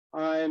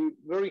I'm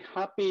very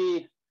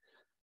happy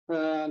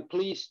and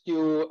pleased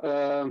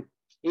to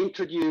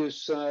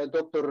introduce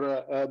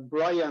Dr.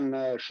 Bryan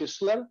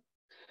Schuessler.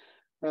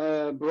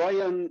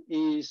 Bryan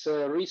is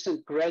a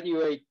recent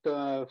graduate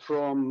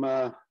from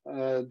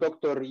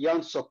Dr.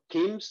 Jansok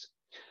Kim's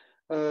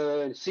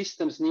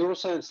Systems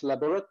Neuroscience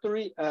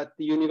Laboratory at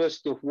the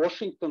University of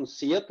Washington,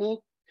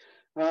 Seattle.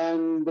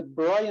 And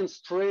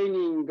Bryan's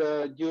training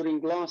during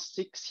last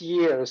 6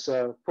 years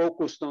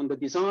focused on the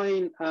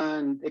design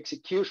and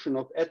execution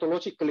of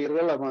ethologically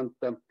relevant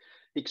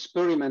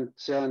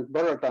experiments and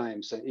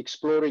paradigms,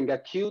 exploring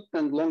acute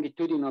and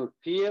longitudinal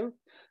fear,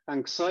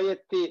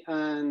 anxiety,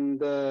 and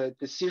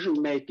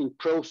decision-making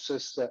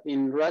process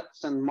in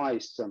rats and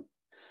mice.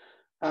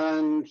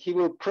 And he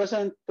will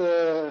present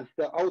the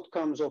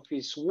outcomes of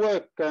his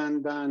work,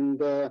 and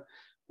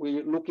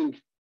we're looking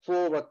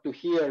forward to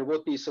hear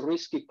what is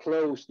risky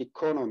closed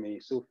economy.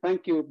 So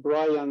thank you,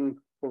 Bryan,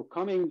 for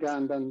coming,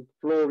 and the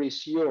floor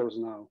is yours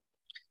now.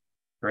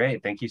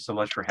 Great, thank you so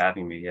much for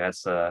having me. Yeah,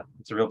 it's a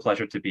real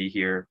pleasure to be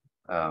here.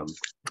 I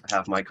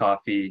have my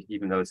coffee,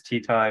 even though it's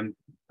tea time.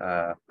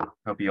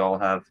 Hope you all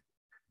have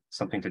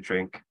something to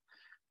drink.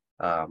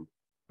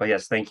 But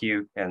yes, thank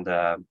you, and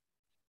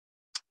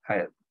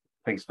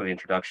thanks for the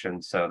introduction.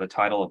 So the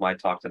title of my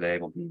talk today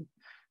will be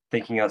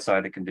Thinking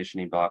Outside the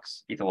Conditioning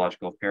Box,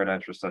 Ethological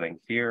Paradigms for Studying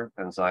Fear,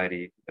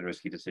 Anxiety, and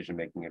Risky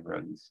Decision-Making in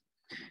Rodents.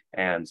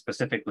 And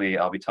specifically,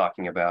 I'll be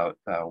talking about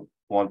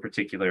one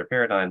particular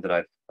paradigm that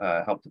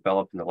I've helped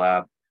develop in the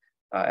lab,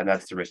 and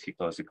that's the risky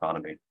closed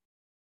economy.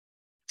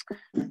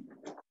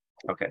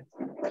 Okay.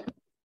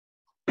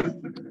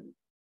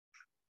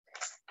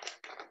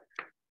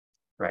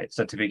 Right,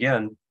 so to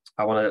begin,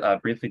 I want to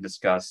briefly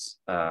discuss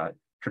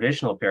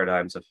traditional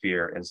paradigms of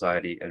fear,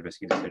 anxiety, and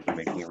risky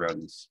decision-making in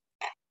rodents.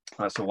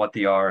 So what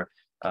they are,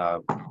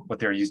 what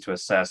they're used to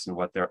assess, and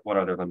what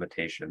are their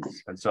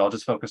limitations. And so I'll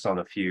just focus on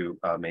a few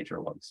major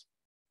ones.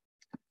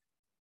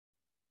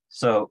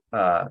 So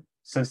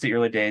since the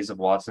early days of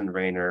Watson and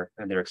Rayner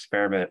and their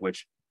experiment,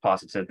 which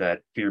posited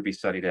that fear be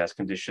studied as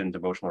conditioned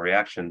emotional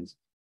reactions,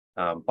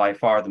 by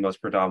far the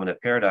most predominant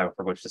paradigm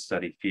for which to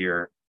study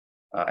fear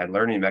and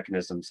learning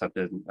mechanisms have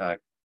been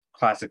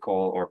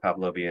classical or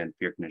Pavlovian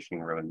fear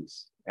conditioning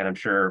rodents. And I'm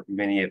sure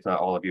many, if not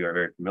all of you, are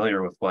very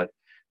familiar with what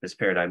this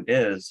paradigm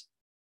is,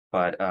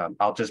 but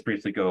I'll just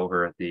briefly go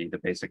over the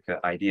basic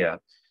idea.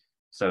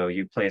 So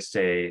you place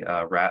a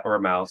rat or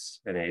a mouse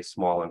in a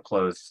small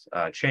enclosed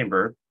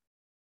chamber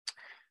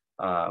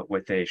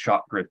with a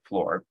shock grid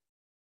floor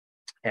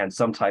and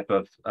some type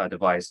of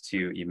device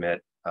to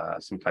emit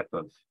some type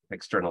of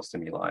external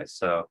stimuli.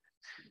 So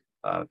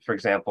for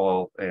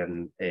example,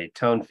 in a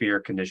tone fear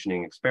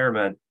conditioning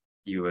experiment,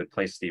 you would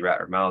place the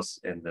rat or mouse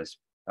in this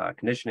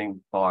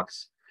conditioning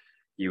box.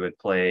 You would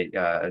play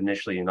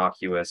initially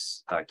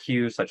innocuous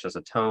cues such as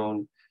a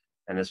tone,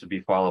 and this would be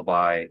followed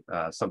by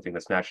something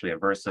that's naturally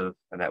aversive,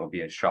 and that would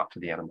be a shock to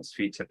the animal's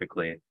feet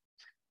typically.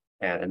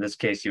 And in this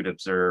case, you'd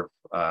observe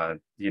the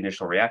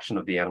initial reaction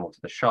of the animal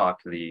to the shock,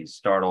 the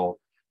startle,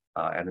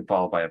 and then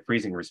followed by a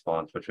freezing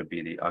response, which would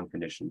be the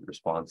unconditioned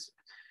response.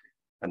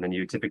 And then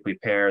you typically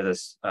pair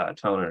this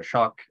tone and a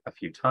shock a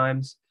few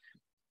times.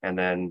 And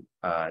then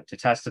to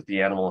test if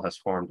the animal has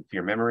formed a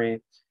fear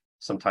memory,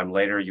 sometime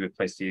later, you would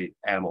place the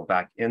animal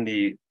back in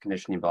the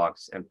conditioning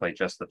box and play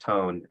just the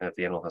tone. And if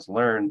the animal has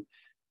learned,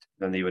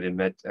 then they would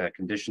emit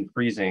conditioned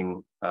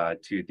freezing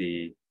to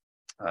the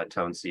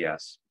tone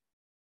CS,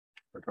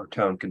 or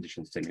tone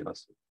conditioned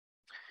stimulus.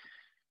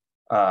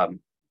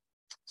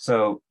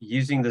 So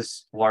using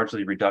this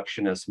largely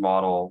reductionist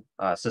model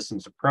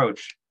systems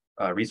approach,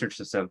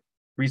 researchers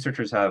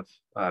have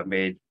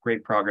made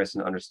great progress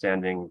in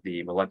understanding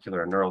the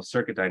molecular and neural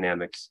circuit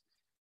dynamics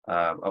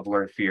of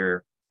learned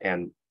fear,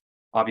 and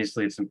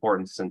obviously its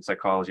importance in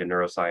psychology and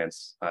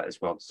neuroscience is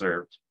well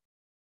deserved.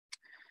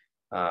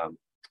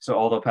 So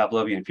although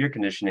Pavlovian fear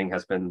conditioning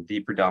has been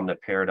the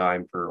predominant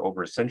paradigm for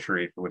over a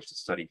century for which to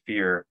study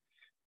fear,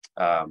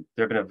 there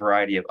have been a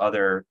variety of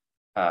other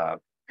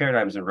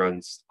paradigms in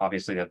rodents,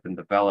 obviously, that have been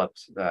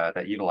developed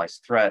that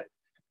utilize threat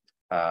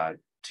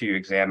to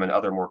examine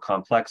other more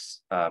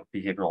complex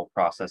behavioral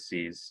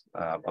processes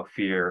of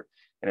fear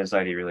and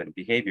anxiety-related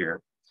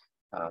behavior,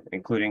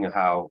 including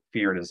how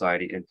fear and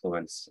anxiety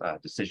influence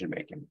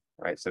decision-making,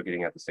 right? So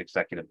getting at this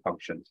executive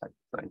function type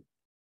of thing.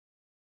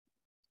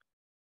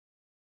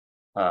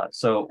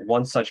 So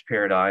one such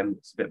paradigm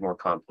is a bit more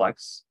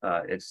complex.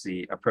 It's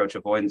the approach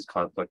avoidance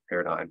conflict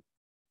paradigm.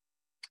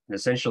 And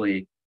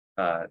essentially,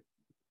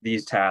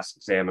 these tasks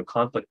examine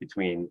conflict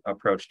between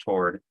approach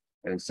toward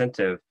an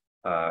incentive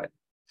and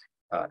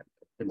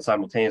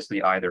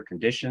simultaneously either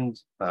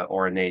conditioned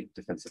or innate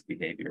defensive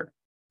behavior.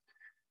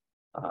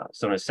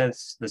 So in a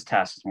sense, this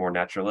task is more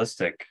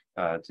naturalistic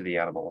to the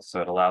animal.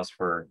 So it allows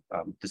for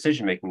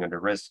decision-making under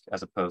risk,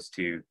 as opposed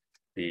to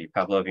the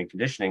Pavlovian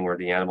conditioning, where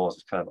the animal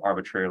is kind of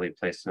arbitrarily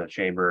placed in a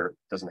chamber,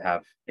 doesn't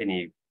have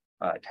any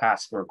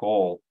task or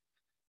goal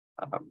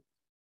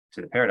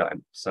to the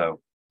paradigm. So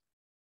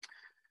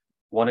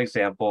one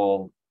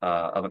example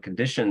of a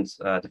conditioned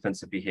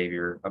defensive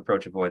behavior,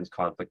 approach avoidance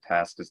conflict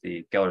task is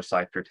the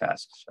Geller-Seifter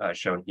task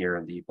shown here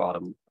in the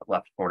bottom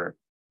left corner.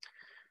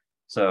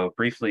 So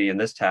briefly, in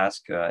this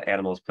task,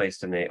 animal is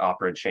placed in an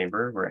operant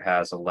chamber where it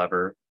has a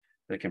lever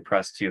that can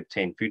press to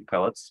obtain food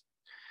pellets.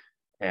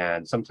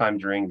 And sometime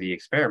during the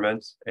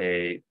experiment,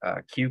 a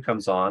cue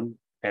comes on,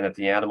 and if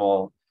the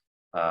animal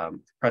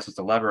presses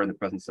the lever in the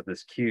presence of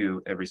this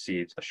cue, it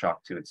receives a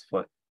shock to its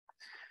foot.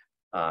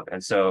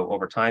 And so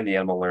over time, the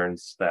animal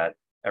learns that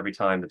every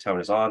time the tone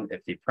is on,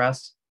 if they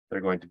press, they're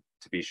going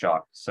to be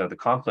shocked. So the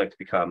conflict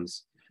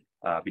becomes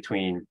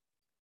between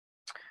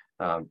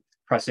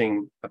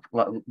pressing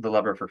the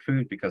lever for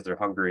food because they're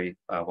hungry,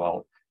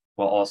 while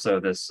also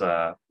this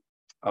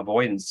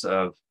avoidance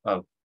of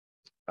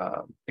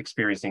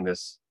experiencing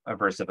this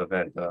aversive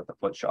event, the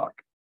foot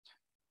shock.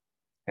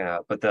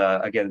 But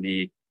again,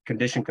 the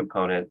condition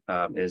component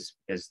is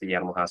the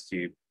animal has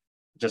to,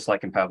 just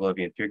like in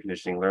Pavlovian fear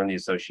conditioning, learn the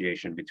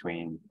association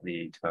between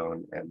the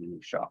tone and the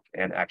shock,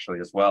 and actually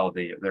as well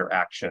their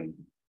action,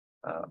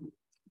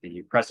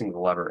 the pressing of the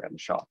lever and the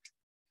shock.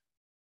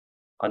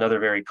 Another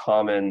very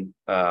common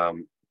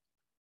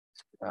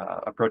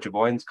approach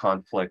avoidance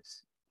conflict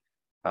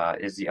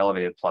is the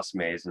elevated plus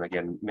maze. And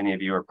again, many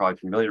of you are probably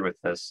familiar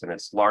with this, and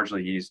it's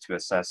largely used to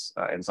assess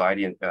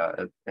anxiety in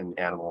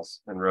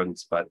animals and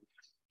rodents. But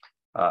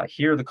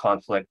here, the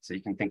conflict,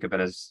 you can think of it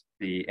as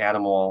the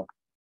animal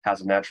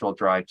has a natural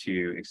drive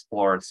to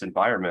explore its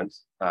environment,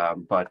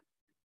 but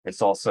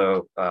it's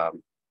also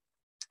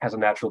has a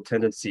natural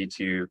tendency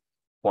to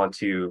want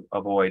to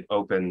avoid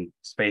open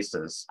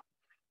spaces.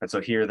 And so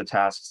here, the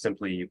task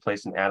simply, you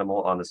place an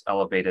animal on this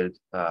elevated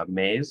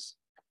maze,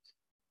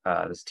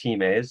 this T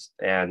maze,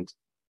 and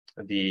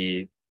not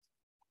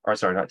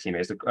T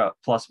maze, the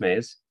plus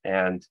maze,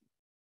 and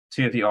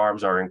two of the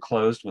arms are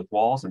enclosed with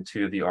walls and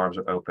two of the arms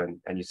are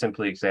open. And you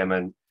simply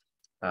examine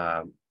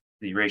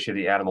the ratio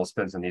the animal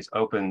spends in these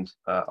opened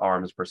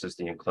arms versus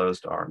the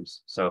enclosed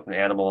arms. So if an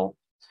animal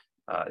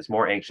is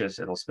more anxious,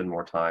 it'll spend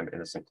more time in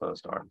this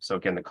enclosed arm. So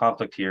again, the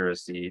conflict here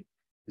is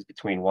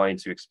between wanting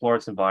to explore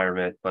its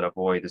environment, but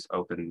avoid this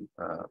open,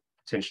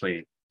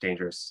 potentially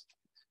dangerous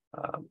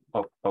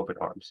open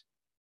arms.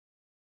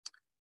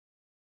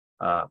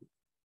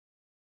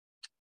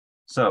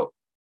 So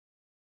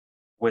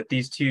with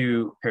these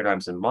two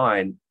paradigms in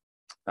mind,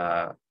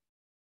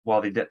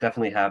 while they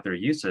definitely have their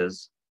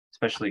uses,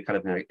 especially kind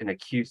of in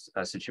acute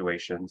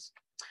situations,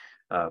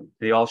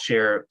 they all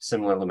share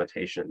similar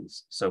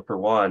limitations. So for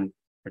one,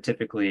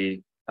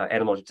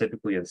 animals are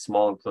typically in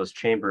small enclosed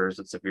chambers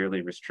that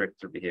severely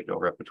restrict their behavioral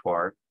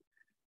repertoire.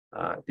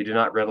 They do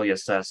not readily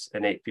assess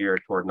innate fear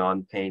toward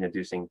non-pain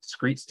inducing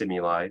discrete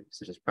stimuli,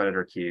 such as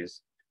predator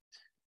cues.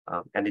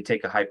 And they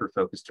take a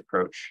hyper-focused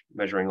approach,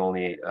 measuring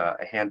only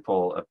a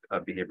handful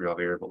of behavioral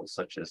variables,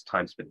 such as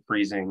time spent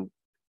freezing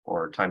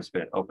or time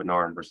spent open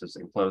arm versus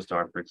enclosed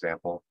arm, for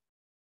example.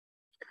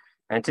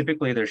 And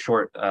typically they're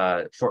short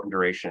in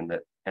duration,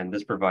 and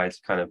this provides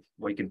kind of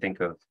what you can think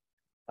of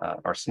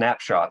are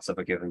snapshots of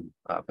a given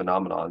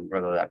phenomenon,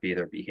 whether that be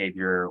their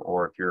behavior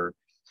or if you're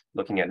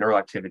looking at neural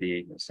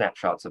activity,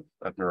 snapshots of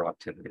neural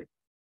activity.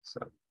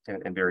 So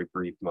in very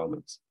brief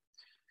moments.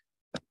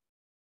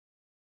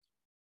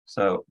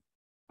 So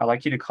I'd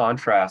like you to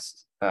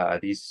contrast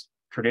these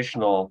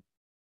traditional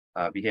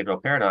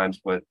behavioral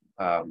paradigms with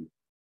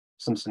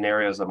some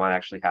scenarios that might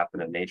actually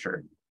happen in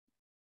nature.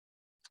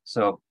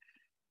 So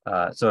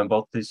in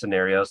both these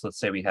scenarios, let's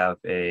say we have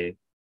a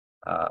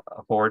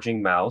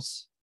foraging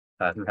mouse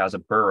who has a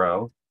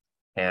burrow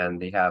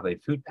and they have a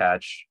food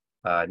patch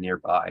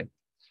nearby.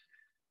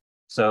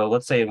 So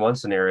let's say in one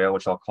scenario,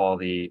 which I'll call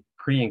the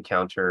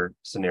pre-encounter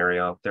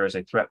scenario, there is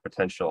a threat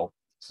potential.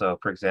 So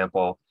for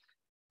example,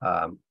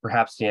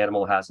 perhaps the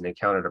animal hasn't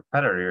encountered a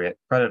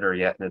predator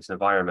yet in its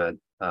environment,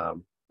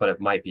 but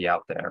it might be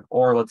out there.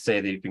 Or let's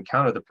say they've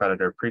encountered the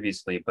predator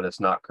previously, but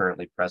it's not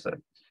currently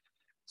present.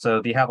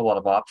 So they have a lot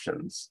of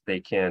options. They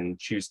can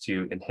choose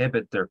to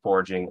inhibit their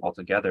foraging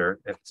altogether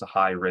if it's a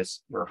high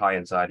risk or high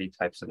anxiety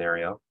type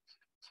scenario.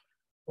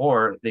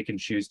 Or they can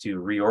choose to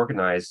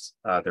reorganize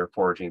their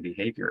foraging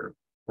behavior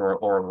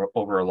or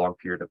over a long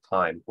period of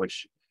time,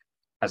 which,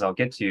 as I'll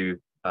get to,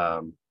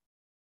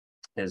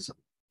 is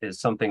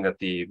something that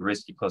the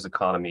risky close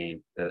economy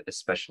is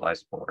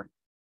specialized for.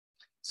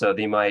 So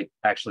they might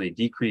actually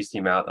decrease the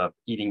amount of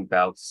eating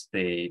bouts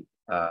they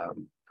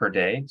per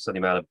day, so the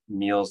amount of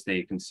meals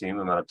they consume,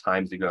 the amount of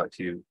times they go out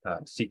to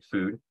seek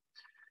food.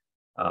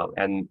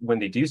 And when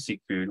they do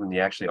seek food, when they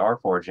actually are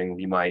foraging,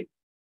 they might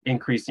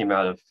increase the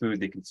amount of food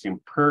they consume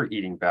per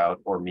eating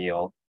bout or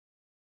meal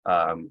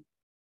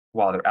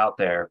while they're out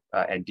there,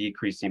 and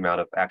decrease the amount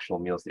of actual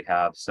meals they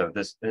have. So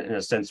this, in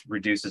a sense,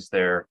 reduces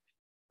their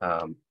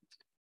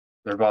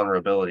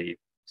vulnerability.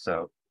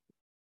 So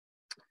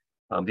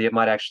they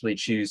might actually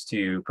choose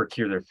to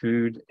procure their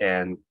food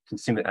and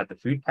consume it at the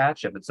food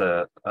patch if it's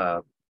a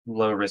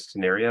low risk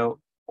scenario,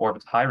 or if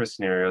it's a high risk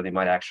scenario, they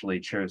might actually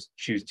choose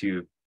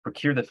to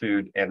procure the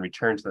food and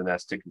return to the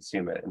nest to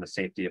consume it in the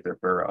safety of their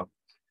burrow.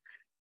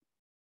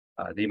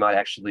 They might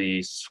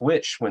actually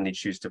switch when they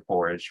choose to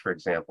forage, for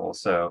example.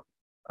 So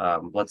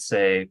let's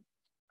say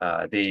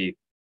they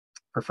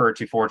prefer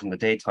to forage in the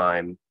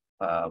daytime,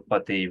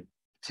 but they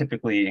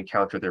typically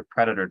encounter their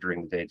predator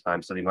during the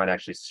daytime. So they might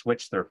actually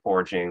switch their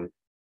foraging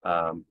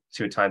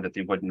to a time that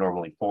they wouldn't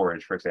normally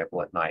forage, for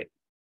example, at night.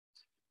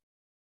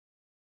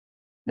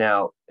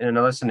 Now, in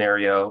another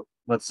scenario,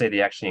 let's say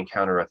they actually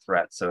encounter a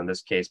threat. So in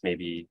this case,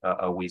 maybe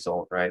a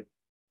weasel, right?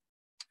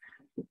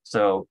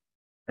 So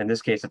in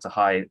this case, it's a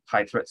high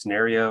threat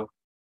scenario,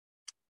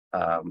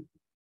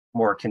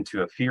 more akin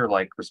to a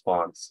fear-like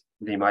response.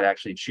 They might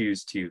actually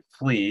choose to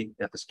flee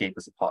if escape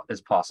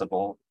is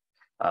possible.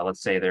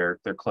 Let's say they're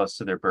close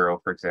to their burrow,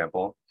 for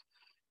example.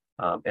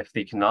 If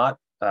they cannot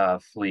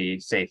flee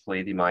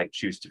safely, they might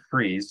choose to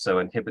freeze, so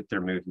inhibit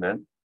their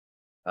movement.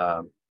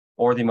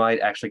 Or they might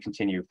actually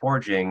continue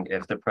foraging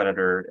if the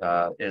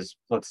predator is,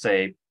 let's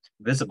say,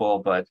 visible,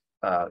 but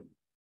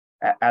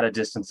at a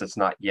distance that's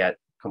not yet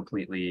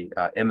completely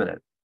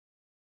imminent.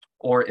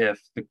 Or if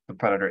the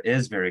predator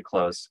is very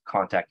close,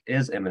 contact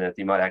is imminent,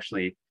 they might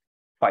actually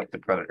fight the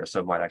predator,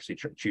 so might actually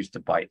choose to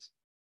bite.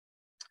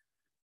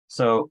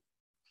 So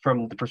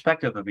from the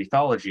perspective of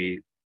ethology,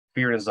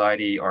 fear and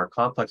anxiety are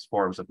complex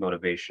forms of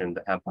motivation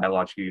that have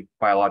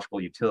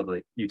biological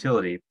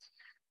utility.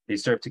 They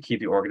serve to keep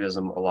the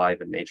organism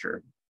alive in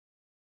nature.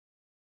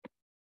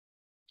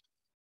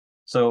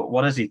 So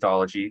what is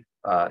ethology?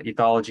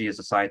 Ethology is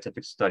a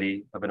scientific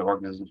study of an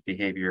organism's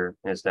behavior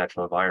in its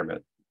natural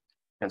environment.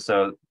 And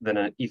so then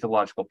an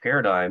ethological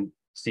paradigm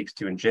seeks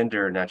to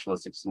engender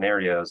naturalistic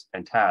scenarios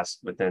and tasks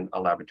within a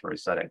laboratory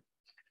setting.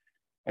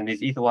 And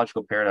these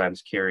ethological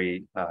paradigms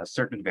carry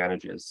certain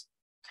advantages.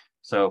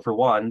 So for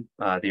one,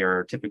 they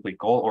are typically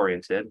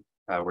goal-oriented,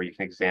 where you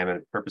can examine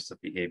the purpose of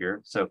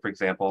behavior. So for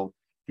example,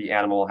 the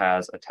animal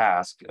has a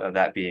task,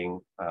 that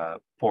being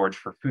forage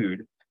for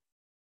food.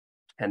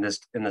 And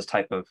this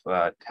type of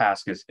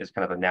task is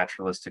kind of a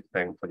naturalistic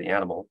thing for the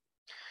animal.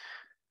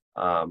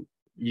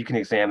 You can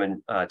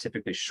examine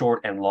typically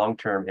short and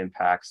long-term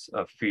impacts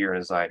of fear and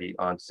anxiety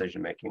on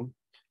decision-making.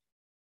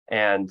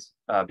 And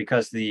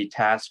because the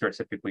tasks are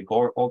typically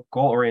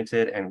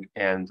goal-oriented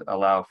and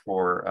allow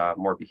for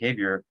more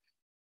behavior,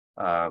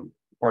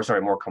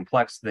 more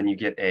complex, then you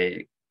get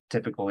a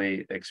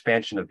typically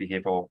expansion of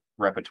behavioral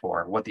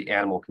repertoire, what the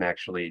animal can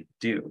actually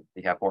do.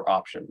 They have more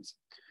options.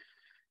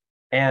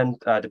 And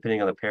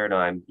depending on the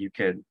paradigm, you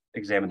could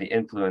examine the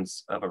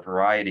influence of a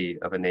variety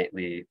of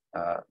innately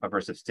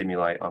aversive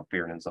stimuli on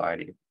fear and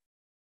anxiety.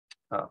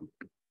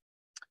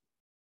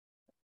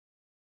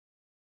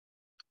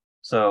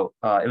 So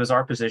it was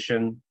our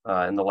position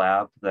in the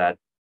lab that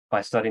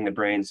by studying the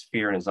brain's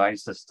fear and anxiety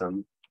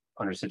system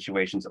under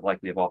situations that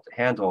likely evolved to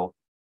handle,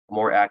 a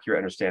more accurate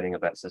understanding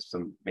of that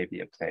system may be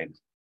obtained.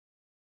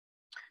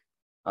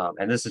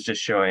 And this is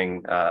just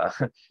showing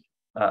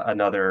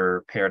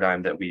another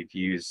paradigm that we've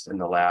used in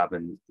the lab,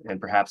 and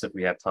perhaps if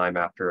we have time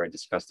after I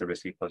discuss the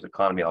risky closed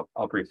economy,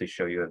 I'll briefly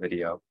show you a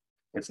video.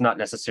 It's not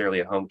necessarily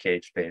a home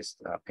cage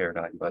based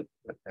paradigm, but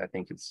I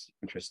think it's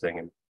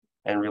interesting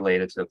and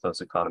related to the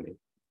closed economy.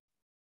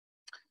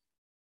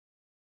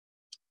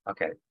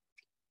 Okay,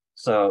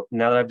 so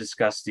now that I've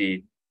discussed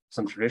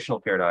some traditional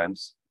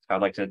paradigms,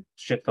 I'd like to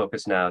shift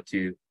focus now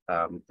to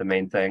the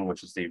main thing,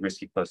 which is the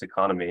risky closed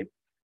economy,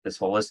 this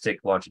holistic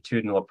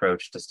longitudinal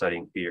approach to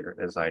studying fear,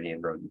 anxiety,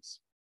 and rodents.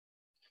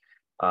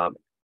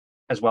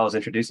 As well as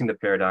introducing the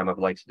paradigm, I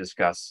would like to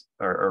discuss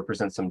or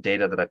present some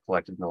data that I've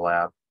collected in the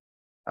lab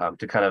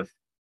to kind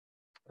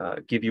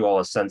of give you all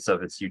a sense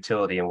of its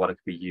utility and what it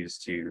could be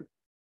used to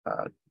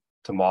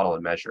model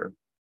and measure.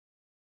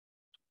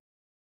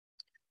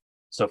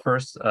 So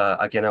first,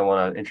 again, I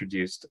want to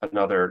introduce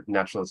another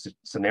naturalistic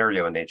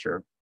scenario in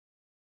nature.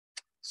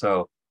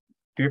 So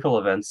fearful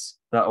events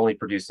not only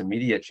produce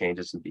immediate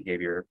changes in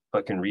behavior,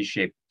 but can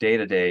reshape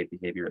day-to-day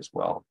behavior as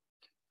well.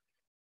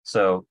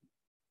 So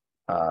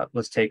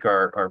let's take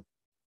our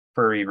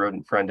furry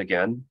rodent friend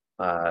again.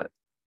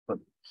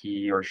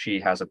 He or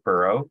she has a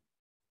burrow.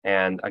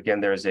 And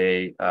again, there's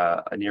a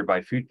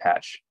nearby food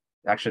patch.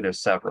 Actually, there's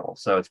several.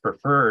 So its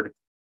preferred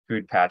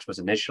food patch was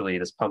initially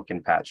this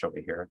pumpkin patch over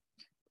here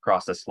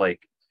across this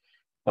lake.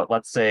 But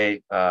let's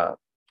say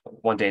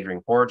one day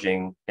during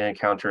foraging, it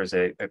encounters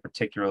a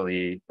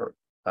particularly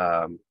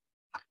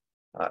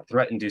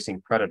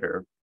threat-inducing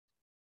predator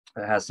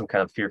that has some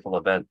kind of fearful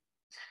event.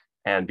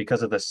 And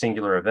because of the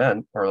singular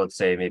event, or let's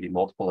say maybe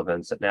multiple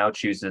events, it now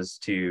chooses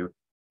to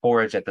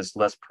forage at this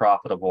less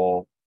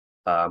profitable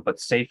but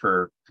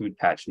safer food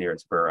patch near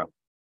its burrow.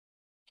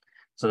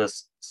 So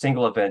this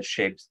single event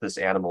shapes this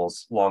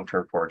animal's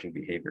long-term foraging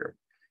behavior.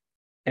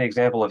 An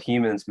example of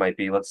humans might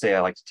be, let's say I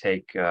like to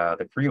take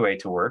the freeway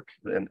to work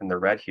in the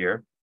red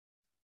here,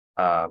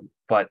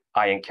 but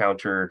I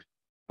encountered,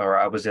 or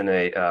I was in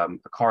a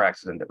car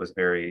accident that was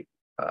very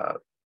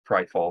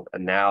frightful.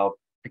 And now,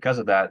 because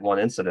of that one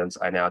incident,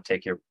 I now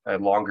take a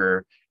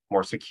longer,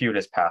 more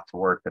circuitous path to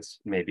work that's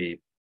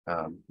maybe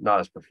not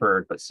as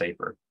preferred, but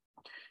safer.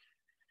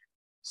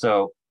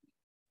 So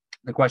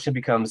the question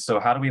becomes,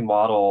 so how do we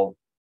model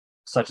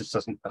such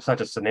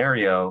a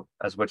scenario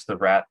as which the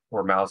rat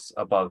or mouse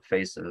above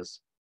faces.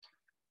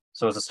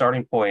 So as a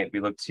starting point, we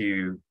look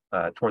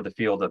toward the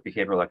field of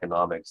behavioral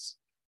economics,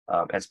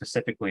 and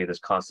specifically this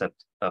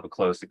concept of a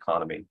closed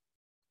economy.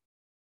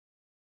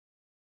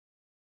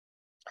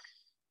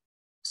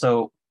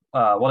 So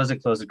what is a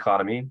closed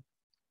economy?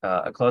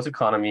 A closed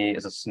economy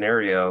is a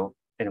scenario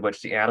in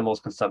which the animal's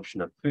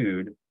consumption of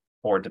food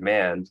or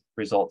demand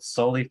results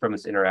solely from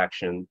its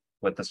interaction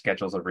with the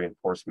schedules of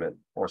reinforcement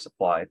or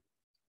supply.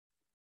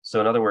 So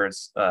in other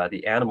words,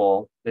 the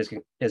animal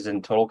is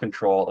in total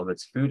control of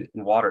its food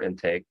and water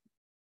intake,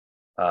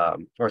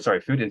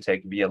 food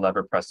intake via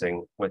lever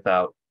pressing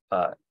without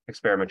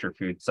experimental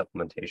food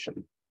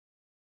supplementation.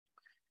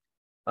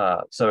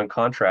 So in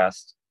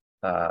contrast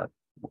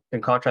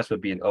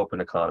would be an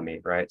open economy,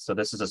 right? So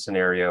this is a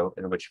scenario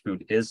in which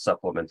food is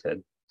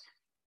supplemented.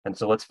 And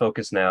so let's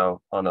focus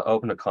now on the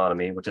open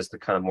economy, which is the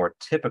kind of more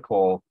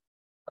typical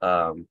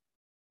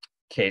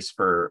case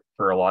for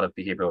a lot of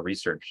behavioral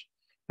research.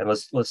 And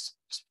let's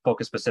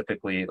focus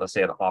specifically, let's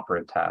say, on an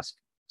operant task.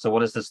 So what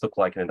does this look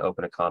like in an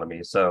open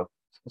economy? So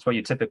it's what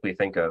you typically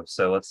think of.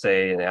 So let's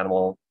say an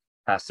animal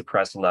has to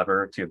press a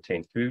lever to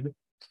obtain food.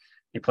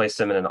 You place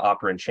them in an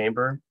operant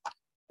chamber,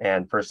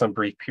 and for some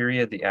brief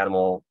period, the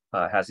animal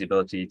has the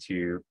ability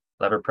to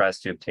lever press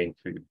to obtain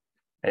food.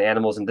 And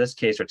animals in this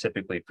case are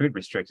typically food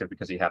restricted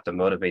because you have to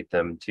motivate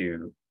them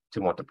to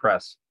want to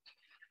press.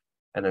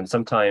 And then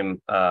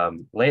sometime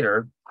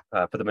later,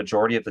 for the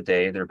majority of the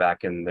day, they're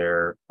back in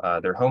their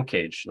home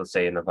cage, let's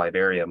say in a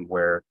vivarium,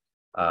 where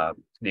the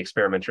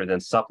experimenter then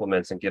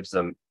supplements and gives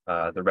them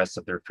the rest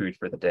of their food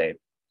for the day.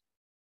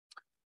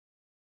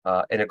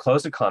 In a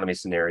closed economy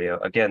scenario,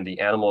 again, the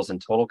animal is in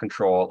total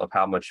control of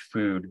how much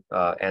food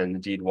and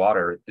indeed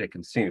water it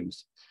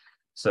consumes.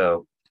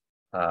 So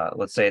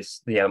let's say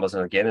it's the animal's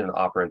again in an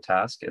operant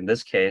task. In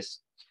this case,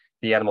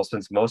 the animal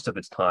spends most of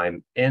its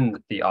time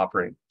in the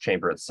operant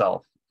chamber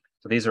itself.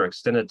 So these are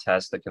extended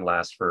tests that can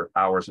last for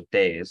hours of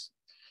days.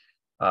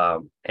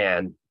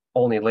 And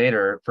only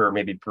later, for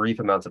maybe brief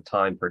amounts of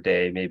time per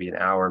day, maybe an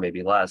hour,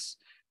 maybe less,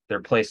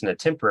 they're placed in a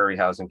temporary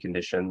housing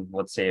condition.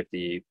 Let's say if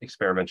the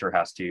experimenter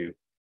has to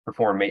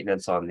perform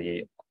maintenance on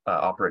the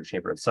operant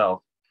chamber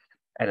itself.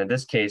 And in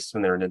this case,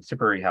 when they're in a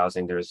temporary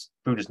housing,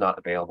 food is not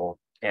available.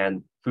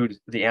 And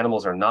the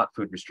animals are not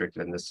food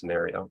restricted in this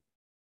scenario.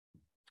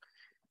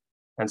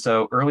 And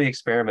so early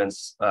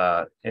experiments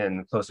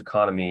in closed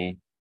economy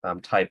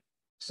type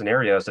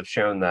scenarios have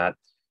shown that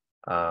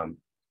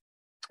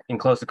in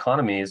closed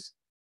economies,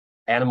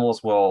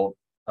 animals will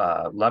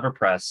lever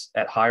press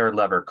at higher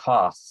lever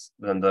costs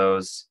than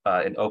those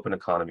in open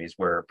economies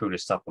where food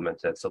is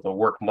supplemented. So they'll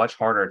work much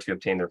harder to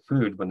obtain their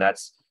food when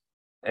that's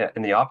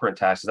in the operant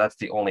task, that's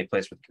the only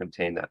place where they can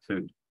obtain that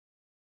food.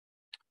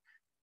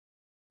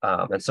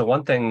 And so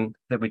one thing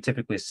that we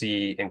typically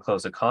see in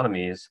closed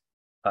economies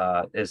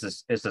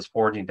is this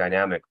foraging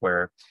dynamic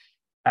where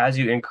as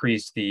you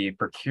increase the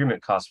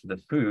procurement cost for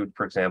the food,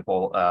 for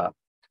example,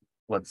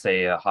 let's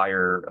say a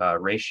higher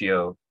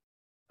ratio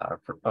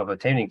of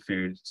obtaining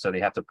food, so they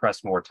have to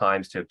press more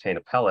times to obtain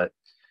a pellet,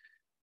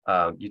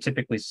 you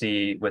typically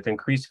see with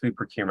increased food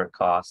procurement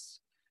costs,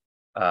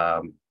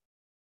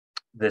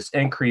 this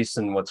increase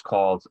in what's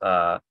called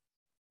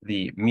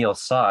the meal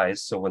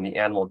size. So when the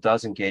animal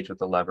does engage with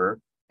the lever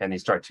and they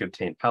start to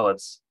obtain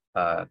pellets,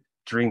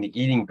 during the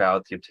eating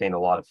bout, they obtain a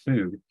lot of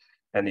food,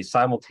 and they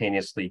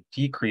simultaneously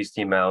decrease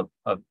the amount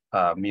of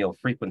meal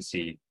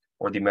frequency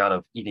or the amount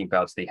of eating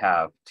bouts they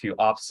have to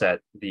offset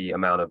the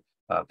amount of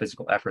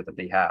physical effort that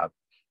they have.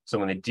 So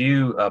when they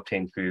do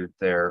obtain food,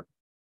 they're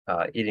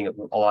eating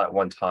a lot at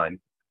one time.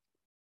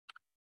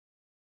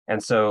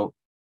 And so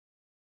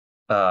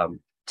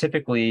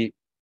typically,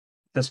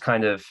 this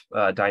kind of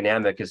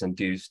dynamic is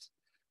induced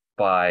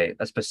by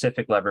a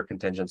specific lever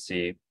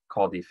contingency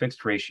called the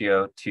fixed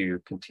ratio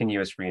to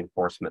continuous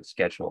reinforcement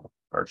schedule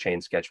or chain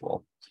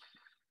schedule.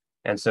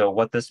 And so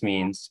what this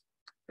means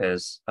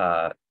is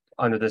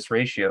under this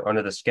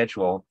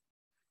schedule,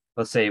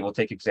 let's say we'll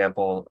take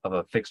example of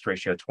a fixed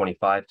ratio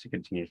 25 to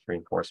continuous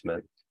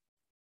reinforcement.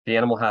 The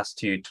animal has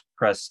to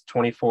press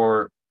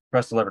the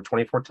lever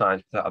 24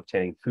 times without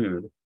obtaining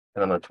food.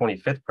 And on the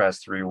 25th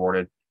press, they're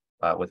rewarded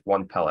with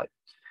one pellet.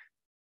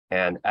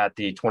 And at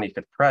the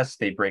 25th press,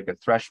 they break a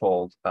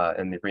threshold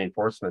in the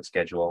reinforcement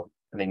schedule,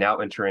 and they now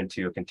enter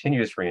into a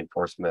continuous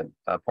reinforcement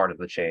part of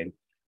the chain,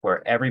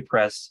 where every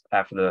press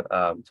after the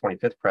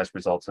 25th press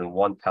results in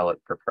one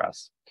pellet per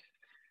press.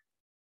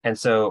 And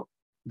so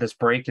this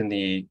break in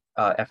the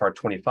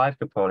FR25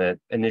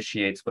 component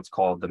initiates what's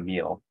called the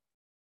meal.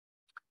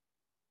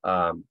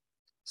 And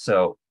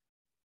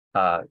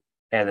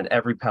then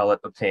every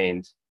pellet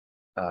obtained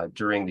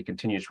during the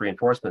continuous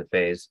reinforcement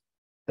phase,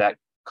 that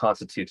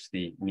constitutes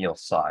the meal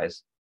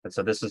size. And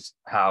so this is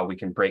how we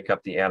can break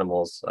up the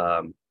animal's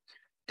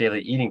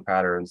daily eating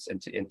patterns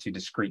into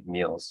discrete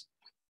meals.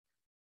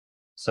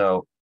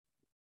 So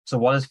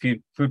what does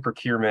food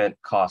procurement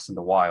cost in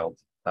the wild?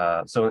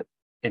 So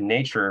in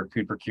nature,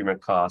 food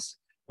procurement costs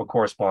will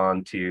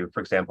correspond to, for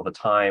example, the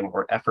time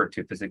or effort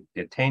to physically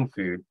obtain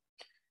food.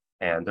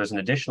 And there's an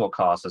additional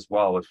cost as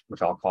well,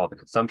 which I'll call the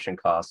consumption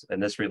cost.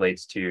 And this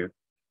relates to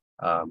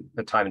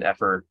the time and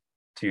effort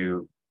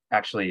to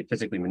actually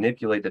physically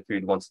manipulate the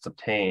food once it's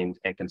obtained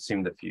and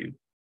consume the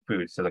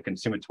food. So the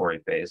consumatory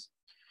phase.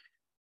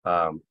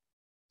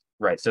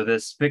 Right, so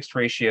this fixed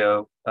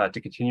ratio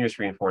to continuous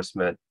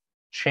reinforcement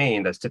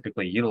chain that's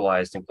typically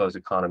utilized in closed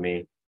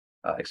economy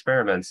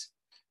experiments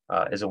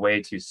is a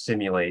way to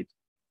simulate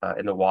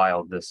in the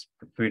wild this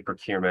food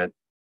procurement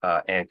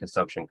and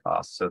consumption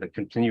costs. So the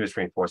continuous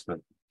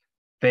reinforcement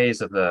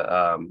phase of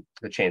the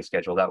chain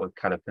schedule, that would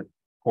kind of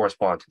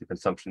correspond to the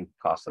consumption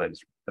costs that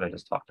I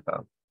just talked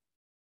about.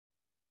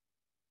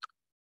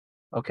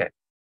 Okay,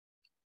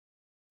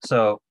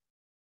 so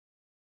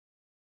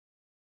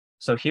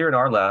here in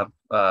our lab,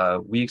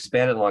 we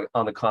expanded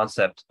on the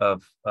concept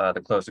of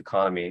the closed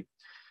economy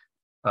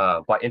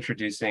by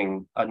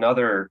introducing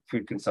another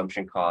food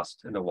consumption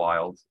cost in the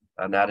wild,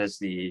 and that is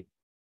the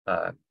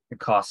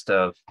cost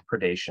of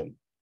predation.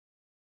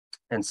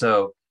 And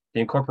so the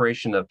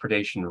incorporation of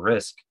predation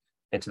risk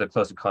into the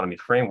closed economy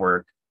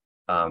framework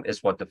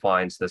is what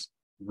defines this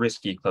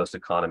risky closed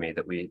economy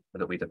that we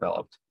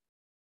developed.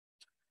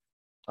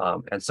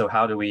 And so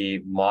how do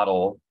we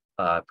model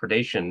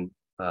predation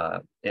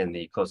in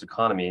the closed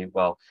economy?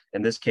 Well,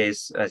 in this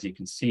case, as you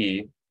can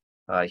see,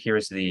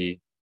 here's the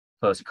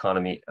closed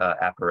economy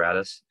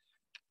apparatus.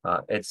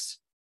 It's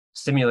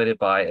simulated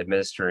by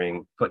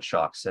administering foot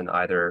shocks in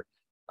either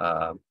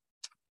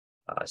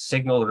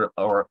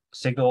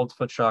signaled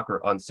foot shock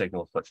or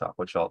unsignaled foot shock,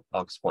 which I'll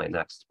explain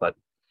next. But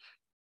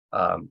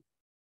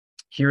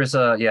here's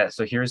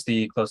here's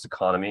the closed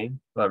economy,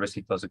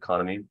 risky closed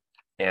economy,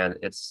 and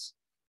it's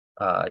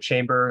a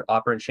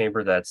operant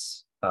chamber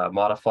that's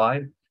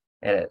modified,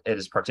 and it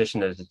is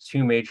partitioned into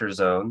two major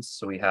zones.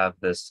 So we have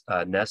this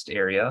nest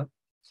area,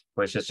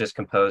 which is just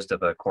composed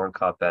of a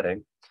corncob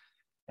bedding,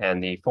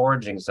 and the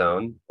foraging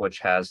zone, which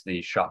has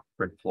the shock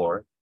grid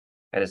floor.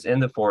 And it's in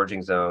the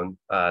foraging zone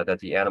that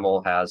the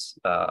animal has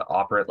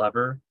operant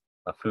lever,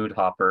 a food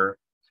hopper,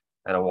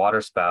 and a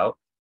water spout,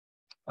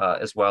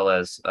 as well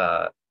as,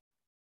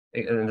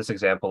 in this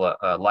example,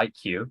 a light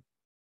cue.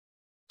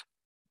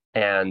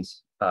 And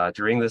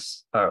during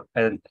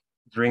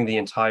the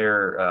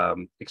entire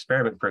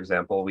experiment, for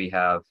example, we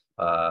have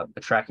a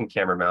tracking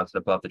camera mounted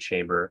above the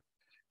chamber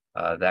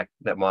that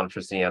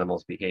monitors the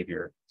animal's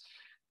behavior.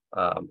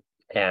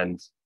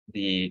 And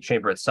the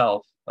chamber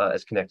itself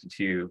is connected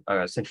to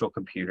a central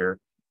computer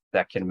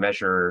that can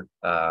measure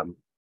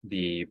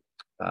the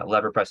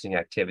lever pressing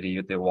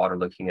activity, the water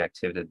licking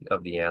activity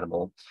of the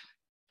animal,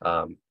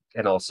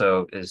 and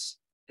also is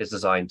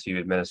designed to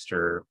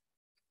administer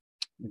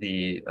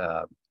the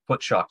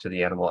foot shock to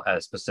the animal at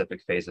a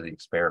specific phase of the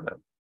experiment.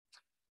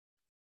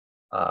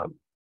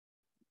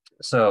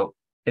 So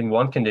in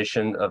one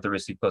condition of the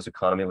risky closed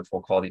economy, which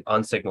we'll call the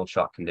unsignaled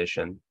shock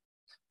condition,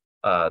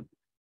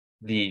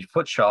 the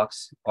foot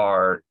shocks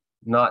are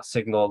not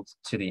signaled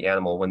to the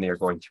animal when they are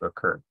going to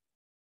occur.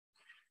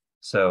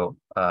 So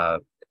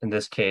in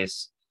this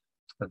case,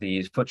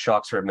 the foot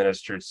shocks are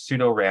administered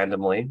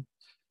pseudo-randomly,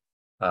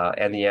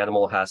 and the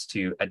animal has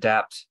to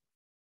adapt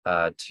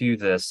to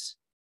this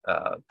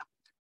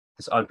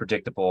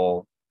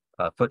unpredictable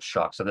foot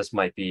shock. So this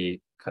might be,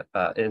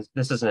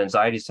 this is an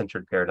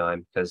anxiety-centered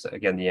paradigm because,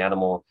 again,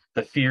 the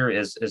fear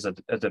is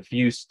a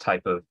diffuse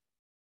type of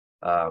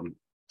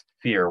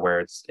fear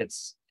where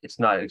it's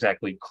not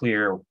exactly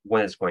clear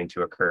when it's going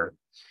to occur.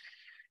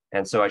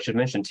 And so I should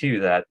mention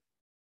too that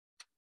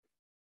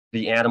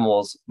the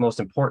animals, most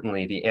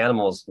importantly, the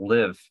animals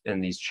live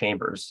in these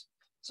chambers.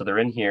 So they're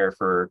in here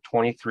for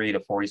 23 to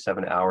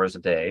 47 hours a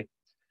day,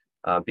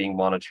 being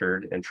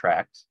monitored and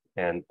tracked,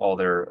 and all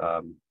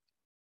their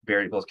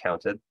variables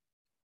counted.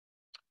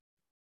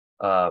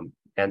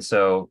 And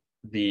so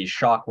the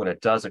shock, when it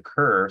does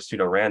occur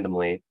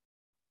pseudo-randomly,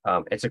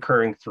 it's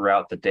occurring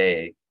throughout the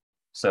day.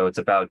 So it's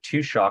about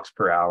 2 shocks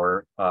per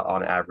hour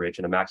on average,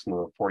 and a maximum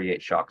of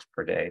 48 shocks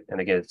per day. And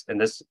again, in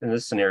this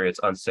scenario, it's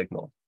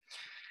unsignaled.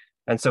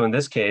 And so in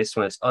this case,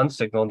 when it's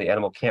unsignaled, the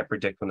animal can't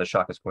predict when the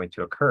shock is going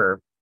to occur.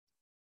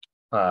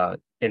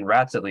 In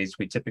rats, at least,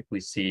 we typically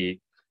see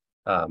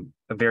a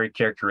very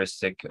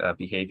characteristic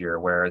behavior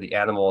where the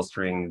animals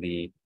during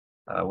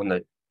when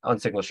the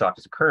unsignaled shock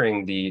is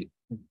occurring,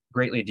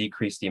 greatly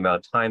decrease the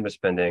amount of time they're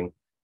spending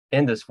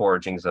in this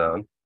foraging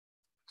zone.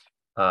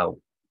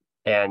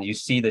 And you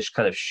see this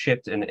kind of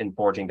shift in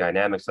foraging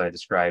dynamics that I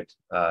described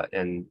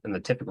in the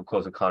typical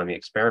closed economy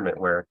experiment,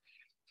 where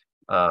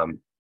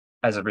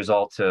as a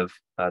result of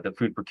the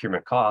food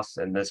procurement costs,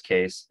 in this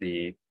case,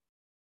 the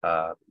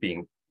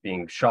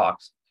being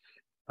shocked,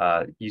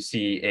 you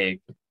see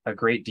a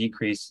great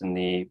decrease in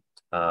the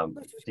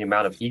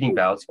amount of eating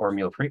bouts or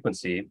meal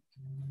frequency,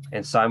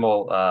 and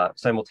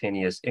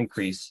simultaneous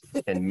increase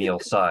in meal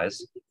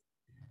size.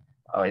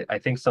 I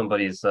think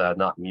somebody's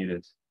not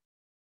muted.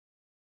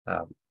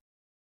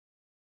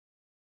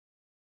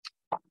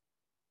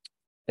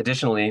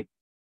 Additionally,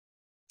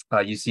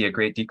 you see a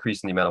great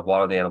decrease in the amount of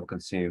water the animal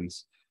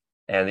consumes,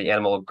 and the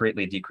animal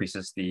greatly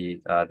decreases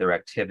their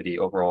activity,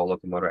 overall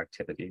locomotor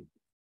activity.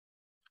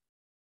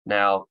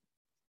 Now,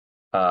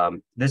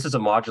 this is a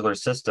modular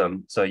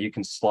system, so you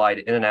can slide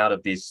in and out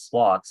of these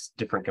slots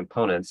different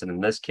components. And in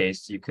this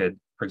case, you could,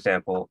 for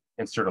example,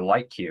 insert a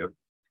light cue.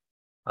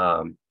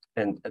 And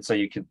so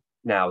you could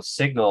now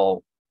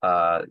signal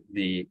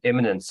the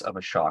imminence of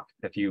a shock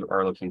if you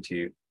are looking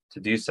to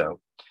do so.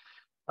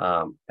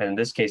 And in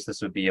this case,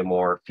 this would be a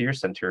more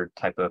fear-centered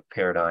type of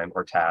paradigm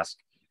or task,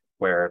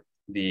 where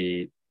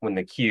when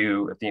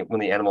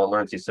the animal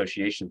learns the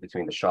association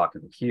between the shock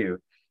and the cue,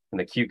 when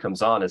the cue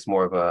comes on, it's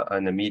more of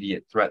an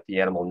immediate threat. The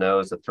animal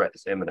knows the threat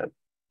is imminent,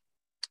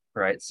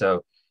 right?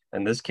 So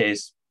in this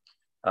case,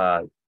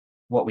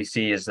 what we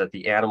see is that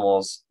the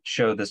animals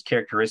show this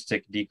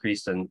characteristic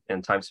decrease in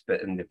time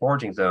spent in the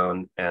foraging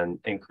zone and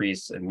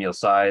increase in meal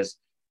size,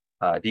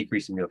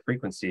 decrease in meal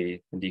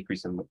frequency, and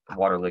decrease in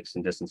water licks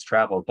and distance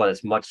traveled, but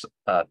it's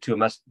to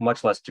a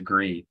much less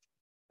degree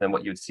than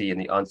what you'd see in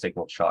the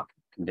unsignaled shock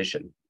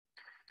condition.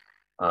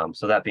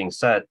 So that being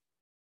said,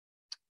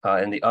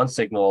 in the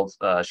unsignaled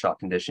shock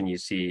condition, you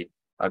see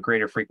a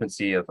greater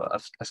frequency of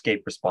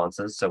escape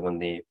responses. So when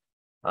the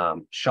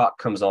shock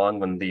comes on,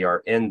 when they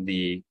are in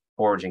the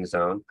foraging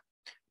zone,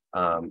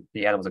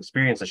 the animals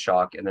experience a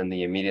shock, and then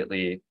they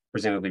immediately,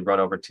 presumably, run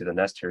over to the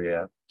nest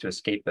area to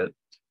escape it.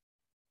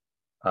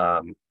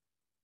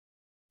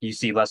 You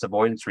see less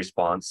avoidance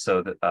response,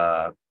 so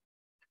that,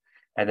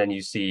 and then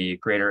you see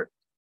greater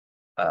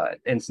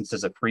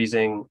instances of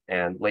freezing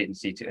and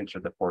latency to enter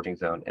the foraging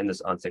zone in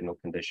this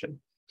unsignaled condition.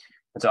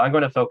 And so I'm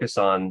going to focus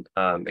on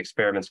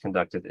experiments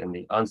conducted in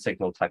the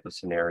unsignaled type of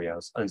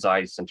scenarios,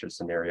 anxiety-centered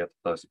scenario of the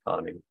closed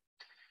economy.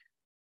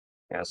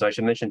 Yeah, so I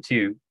should mention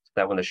too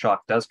that when the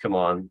shock does come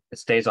on, it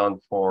stays on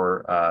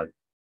for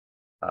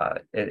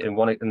in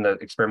the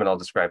experiment I'll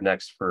describe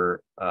next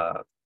for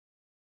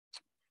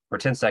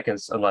 10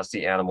 seconds, unless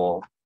the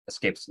animal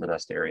escapes to the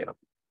nest area.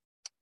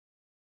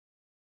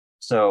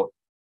 So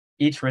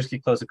each risky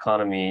closed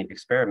economy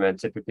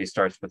experiment typically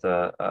starts with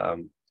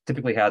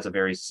typically has a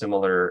very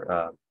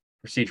similar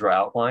procedural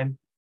outline.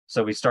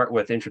 So we start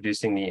with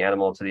introducing the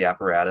animal to the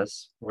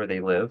apparatus where they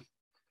live,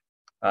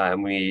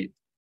 and we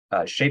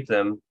shape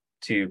them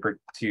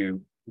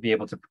to be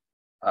able to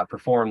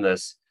perform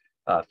this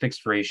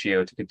fixed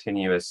ratio to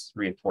continuous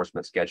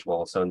reinforcement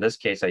schedule. So in this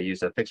case, I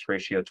use a fixed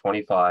ratio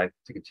 25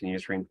 to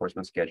continuous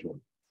reinforcement schedule.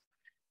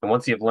 And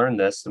once you've learned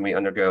this, then we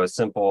undergo a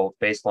simple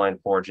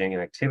baseline foraging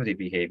and activity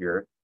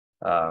behavior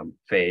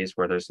phase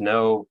where there's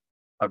no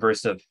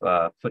aversive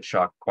foot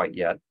shock quite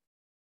yet,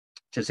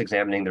 just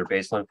examining their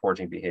baseline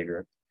foraging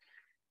behavior.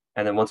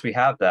 And then once we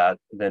have that,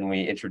 then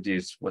we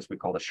introduce what we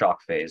call the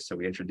shock phase. So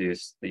we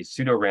introduce the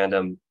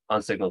pseudo-random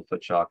unsignaled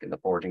foot shock in the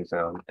foraging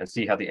zone and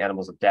see how the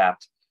animals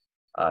adapt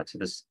to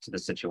this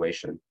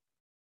situation.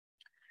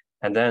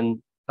 And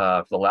then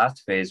for the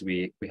last phase,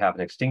 we have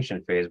an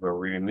extinction phase where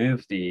we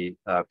remove the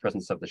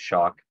presence of the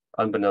shock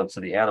unbeknownst to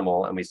the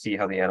animal, and we see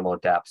how the animal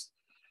adapts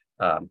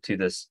to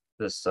this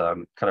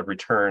kind of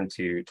return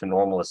to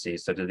normalcy.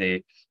 So do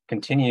they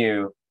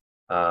continue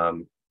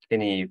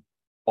any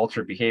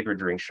altered behavior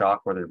during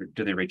shock, or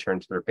do they return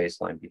to their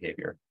baseline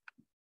behavior?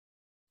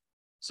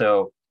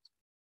 So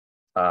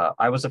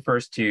I was the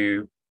first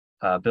to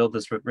build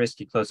this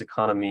risky closed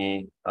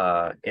economy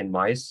in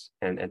mice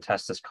and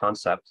test this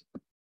concept.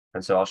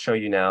 And so I'll show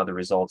you now the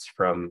results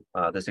from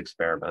this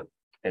experiment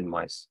in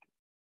mice.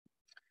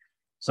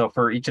 So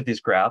for each of these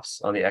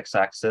graphs on the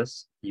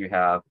x-axis, you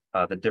have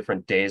the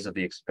different days of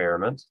the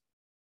experiment.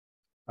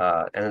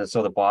 And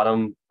so the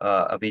bottom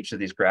of each of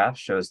these graphs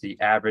shows the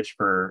average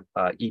for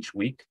each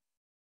week.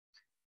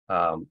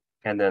 And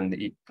then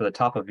for the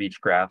top of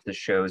each graph, this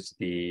shows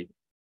the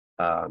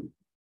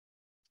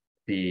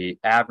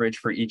average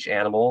for each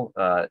animal,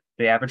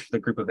 the average for the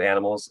group of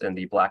animals in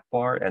the black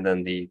bar, and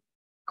then the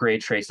gray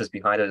traces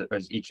behind it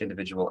as each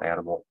individual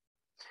animal.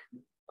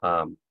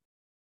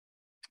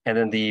 And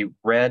then the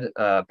red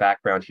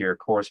background here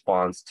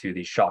corresponds to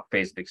the shock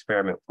phase of the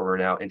experiment, where we're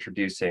now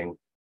introducing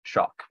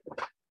shock.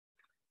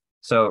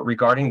 So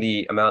regarding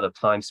the amount of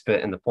time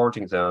spent in the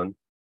foraging zone,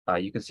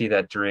 you can see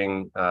that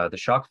during the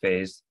shock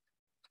phase,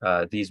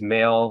 these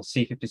male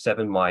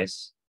C57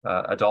 mice,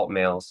 adult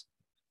males,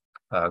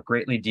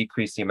 greatly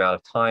decrease the amount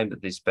of time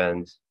that they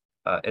spend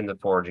in the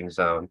foraging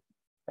zone.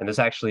 And this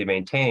actually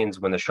maintains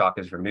when the shock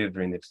is removed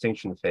during the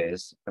extinction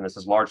phase. And this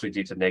is largely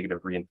due to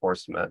negative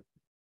reinforcement.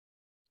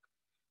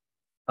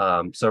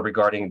 So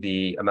regarding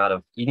the amount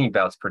of eating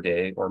bouts per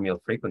day or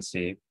meal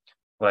frequency,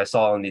 what I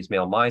saw in these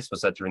male mice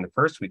was that during the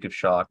first week of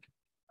shock,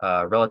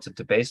 relative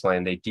to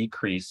baseline, they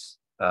decrease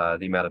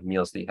the amount of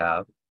meals they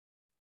have,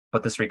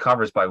 but this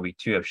recovers by week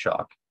 2 of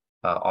shock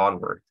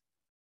onward.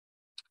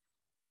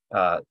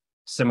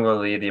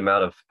 Similarly, the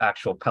amount of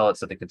actual pellets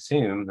that they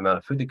consume, the amount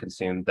of food they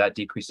consume, that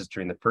decreases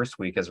during the first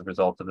week as a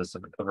result of this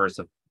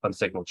aversive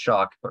unsignaled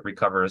shock, but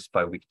recovers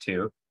by week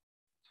 2.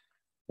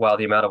 While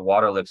the amount of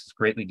water lips is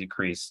greatly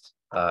decreased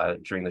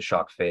during the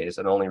shock phase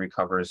and only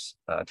recovers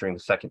during the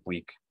second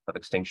week of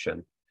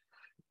extinction.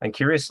 And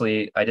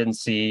curiously, I didn't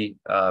see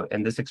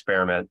in this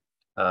experiment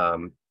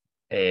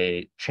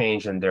a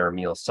change in their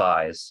meal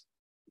size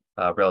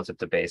relative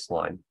to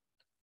baseline.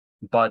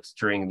 but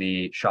during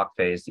the shock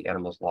phase, the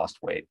animals lost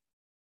weight.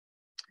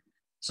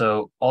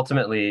 So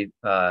ultimately,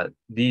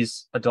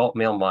 these adult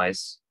male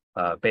mice,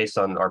 based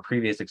on our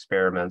previous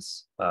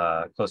experiments,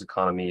 closed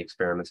economy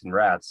experiments in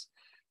rats,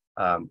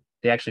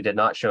 they actually did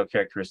not show a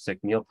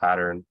characteristic meal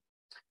pattern,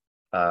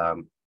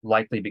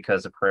 likely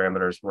because the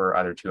parameters were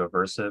either too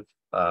aversive,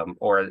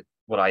 or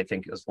what I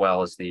think as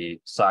well is the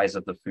size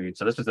of the food.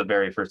 So this was the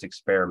very first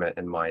experiment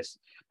in mice.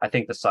 I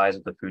think the size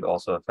of the food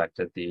also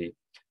affected the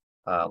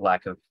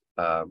lack of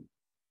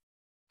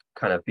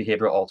kind of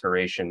behavioral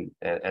alteration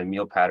and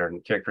meal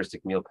pattern,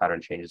 characteristic meal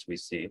pattern changes we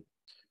see.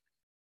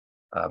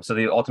 So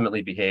they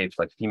ultimately behaved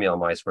like female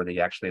mice, where they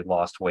actually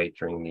lost weight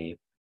during the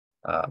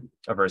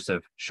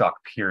aversive shock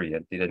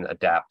period. They didn't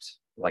adapt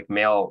like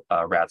male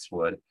rats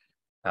would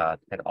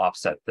and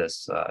offset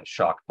this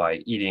shock by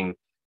eating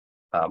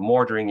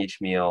more during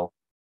each meal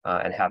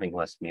and having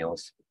less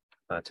meals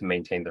to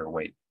maintain their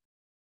weight.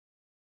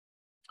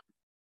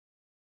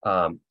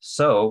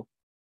 So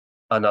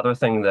another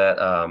thing that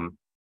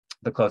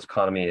the closed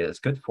economy is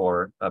good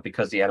for,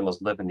 because the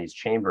animals live in these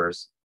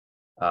chambers,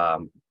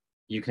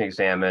 you can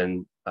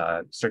examine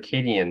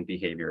circadian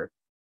behavior.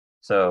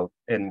 So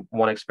in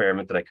one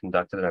experiment that I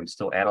conducted and I'm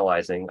still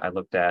analyzing, I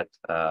looked at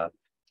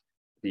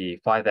the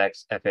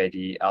 5X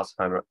FAD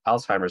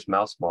Alzheimer's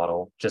mouse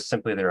model, just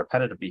simply the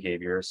repetitive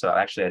behavior. So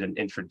actually I didn't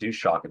introduce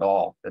shock at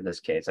all in this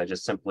case. I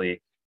just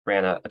simply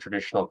ran a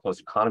traditional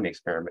closed economy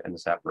experiment in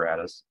this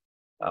apparatus,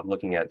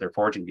 looking at their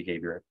foraging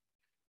behavior.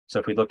 So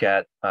if we look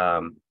at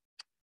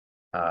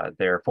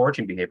their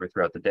foraging behavior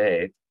throughout the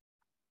day,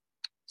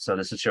 so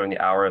this is showing the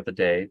hour of the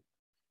day,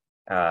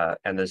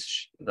 and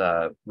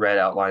the red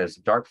outline is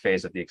the dark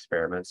phase of the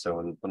experiment. So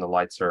when the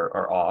lights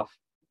are off,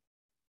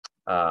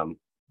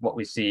 what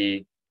we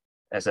see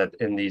is that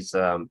in these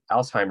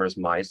Alzheimer's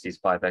mice, these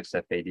 5X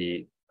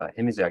FAD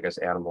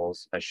hemizygous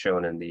animals, as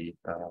shown in the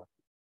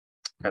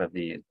kind of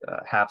the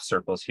half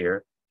circles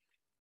here,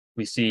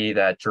 we see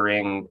that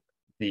during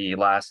the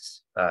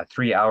last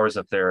 3 hours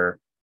of their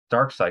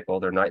dark cycle,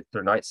 their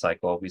night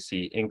cycle, we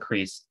see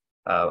increased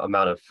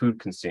amount of food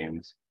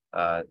consumed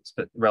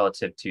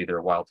relative to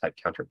their wild type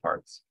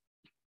counterparts.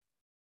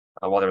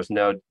 While there was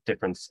no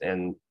difference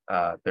in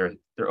their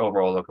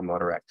overall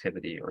locomotor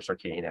activity or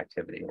circadian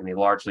activity, and they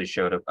largely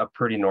showed a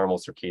pretty normal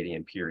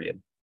circadian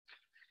period.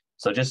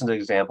 So just as an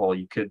example,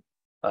 you could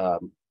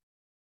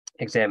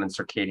examine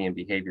circadian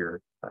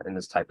behavior in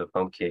this type of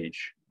home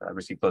cage,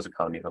 risky closed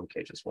economy home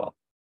cage as well.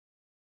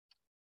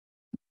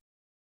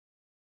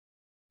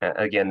 And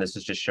again, this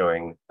is just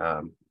showing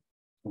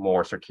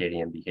more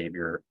circadian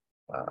behavior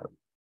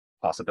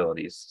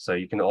possibilities. So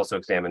you can also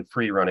examine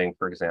free running,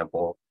 for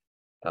example,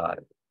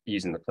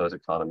 using the closed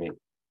economy,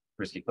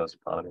 risky closed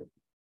economy.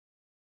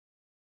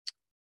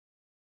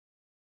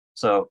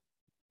 So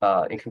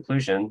in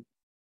conclusion,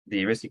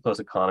 the risky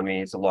closed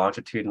economy is a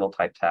longitudinal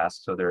type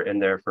task. So they're in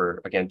there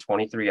for, again,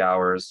 23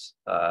 hours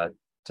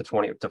to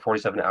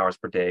 47 hours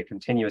per day,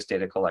 continuous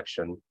data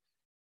collection.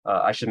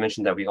 I should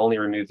mention that we only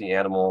remove the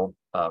animal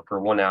for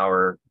 1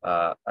 hour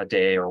a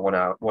day, or 1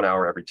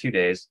 hour every 2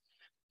 days,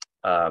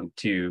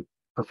 to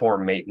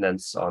perform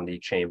maintenance on the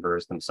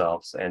chambers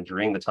themselves. And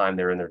during the time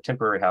they're in their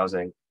temporary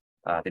housing,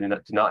 they do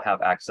not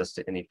have access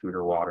to any food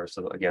or water.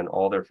 So again,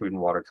 all their food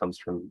and water comes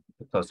from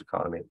the closed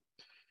economy.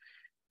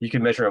 You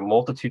can measure a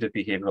multitude of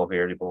behavioral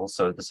variables.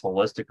 So this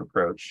holistic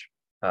approach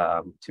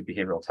to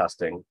behavioral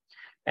testing,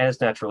 and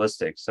it's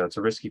naturalistic. So it's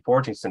a risky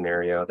foraging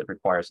scenario that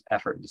requires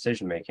effort and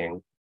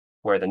decision-making,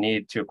 where the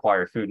need to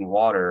acquire food and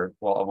water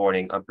while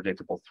avoiding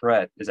unpredictable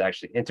threat is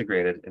actually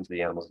integrated into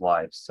the animal's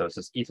lives. So it's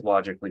this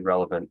ethologically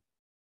relevant,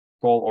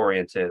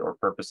 goal-oriented or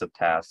purposive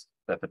task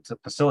that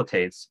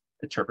facilitates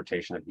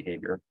interpretation of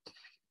behavior.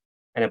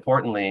 And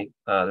importantly,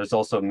 there's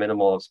also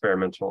minimal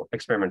experimental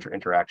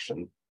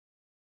interaction.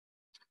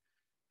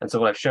 And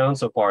so what I've shown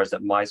so far is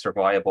that mice are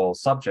viable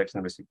subjects in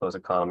the risky closed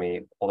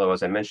economy, although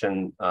as I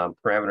mentioned,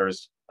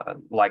 parameters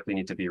likely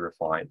need to be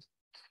refined.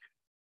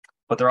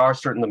 But there are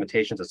certain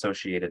limitations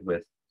associated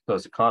with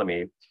closed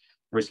economy,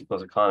 risky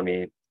closed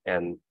economy,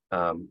 and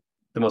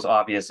the most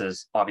obvious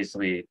is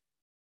obviously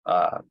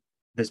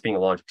this being a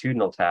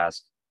longitudinal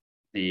task,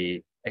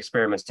 the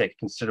experiments take a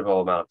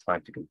considerable amount of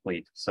time to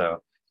complete.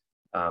 So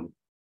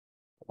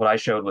what I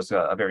showed was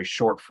a very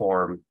short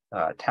form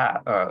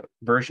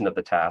version of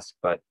the task,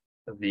 but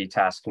the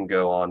task can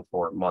go on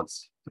for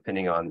months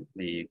depending on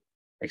the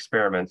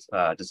experiment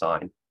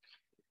design.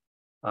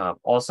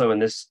 Also in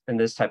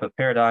this type of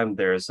paradigm,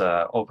 there's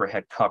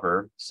overhead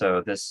cover.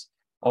 So this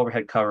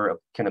overhead cover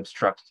can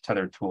obstruct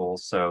tethered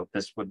tools. So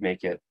this would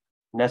make it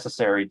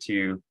necessary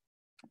to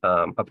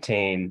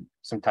obtain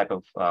some type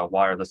of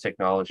wireless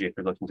technology if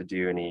you're looking to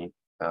do any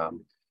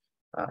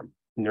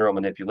neural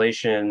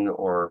manipulation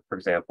or, for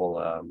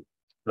example,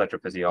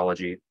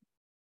 electrophysiology.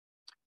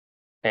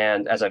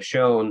 And as I've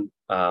shown,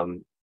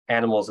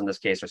 animals in this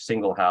case are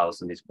single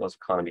housed in these closed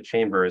economy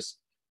chambers.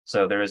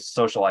 So there is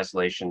social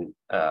isolation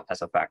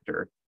as a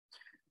factor.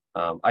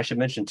 I should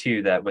mention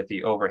too that with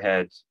the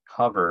overhead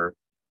cover,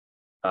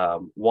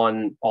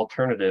 one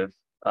alternative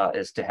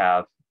is to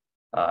have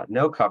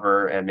no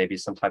cover and maybe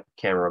some type of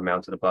camera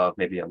mounted above,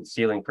 maybe on the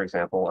ceiling, for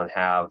example, and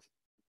have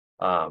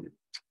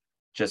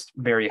just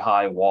very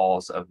high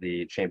walls of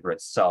the chamber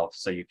itself,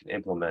 so you can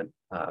implement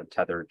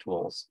tethered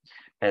tools.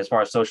 And as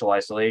far as social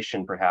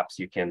isolation, perhaps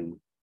you can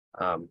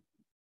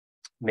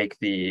make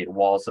the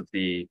walls of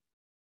the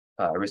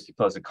risky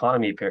closed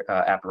economy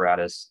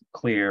apparatus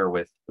clear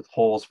with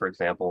holes, for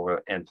example,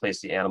 and place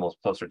the animals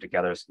closer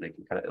together so they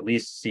can kind of at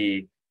least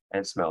see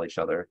and smell each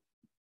other.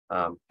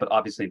 But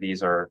obviously,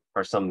 these are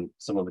some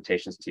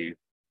limitations to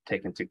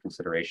take into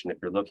consideration if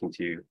you're looking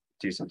to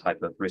do some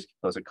type of risky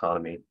closed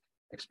economy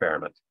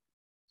experiment.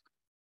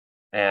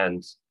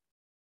 And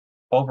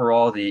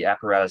overall, the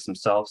apparatus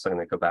themselves, I'm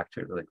going to go back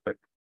to it really quick,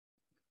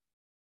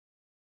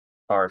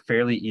 are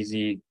fairly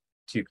easy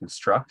to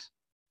construct.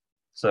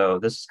 So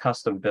this is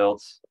custom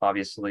built,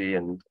 obviously,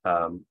 and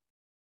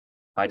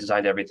I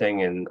designed everything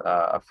in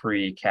a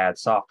free CAD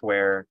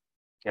software,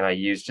 and I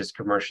used just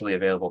commercially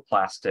available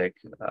plastic.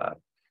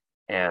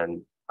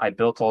 And I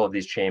built all of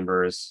these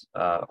chambers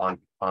on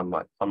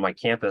my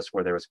campus,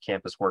 where there was a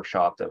campus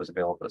workshop that was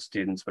available to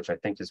students, which I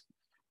think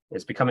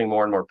is becoming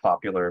more and more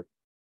popular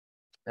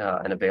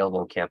and available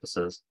on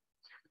campuses.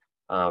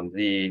 And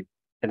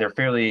they're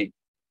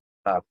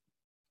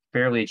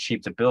fairly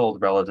cheap to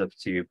build relative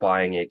to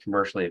buying a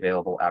commercially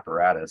available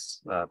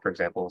apparatus. For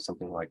example,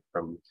 something like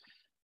from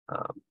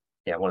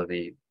one of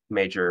the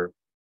major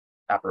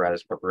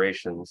apparatus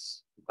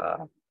corporations.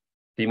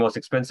 The most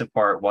expensive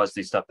part was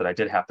the stuff that I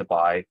did have to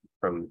buy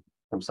from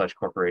such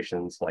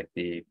corporations, like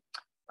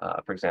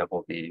for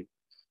example, the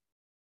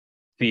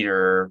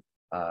feeder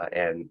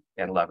and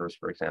levers,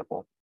 for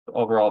example.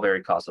 Overall,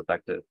 very cost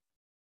effective.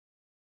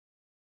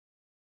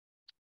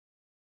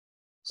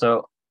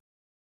 So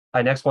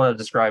I next want to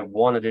describe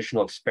one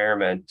additional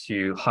experiment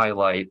to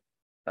highlight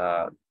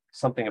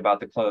something about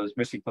the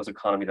risky closed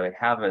economy that I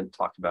haven't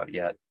talked about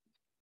yet.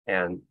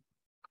 And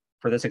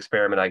for this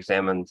experiment, I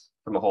examined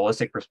from a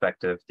holistic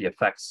perspective the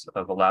effects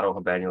of the lateral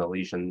habenula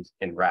lesions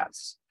in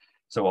rats.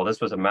 So while this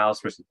was a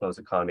mouse risky closed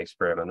economy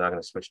experiment, I'm now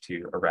going to switch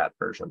to a rat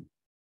version.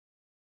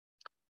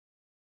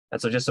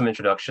 And so just some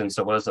introduction.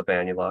 So what is a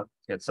habenula?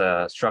 It's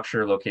a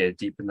structure located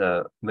deep in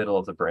the middle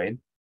of the brain.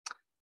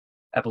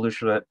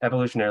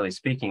 Evolutionarily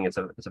speaking, it's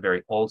a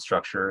very old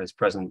structure. It's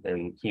present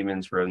in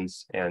humans,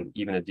 rodents, and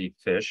even a deep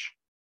fish.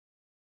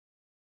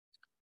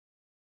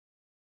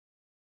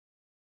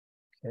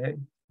 Okay,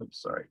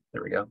 oops, sorry,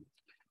 there we go.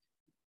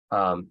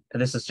 And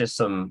this is just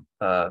some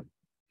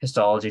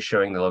histology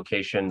showing the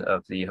location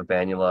of the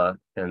habenula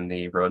in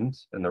the rodent,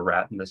 and the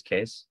rat in this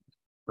case,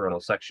 coronal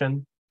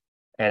section.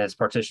 And it's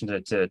partitioned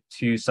into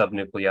two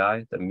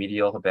subnuclei, the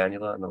medial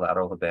habenula and the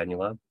lateral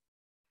habenula.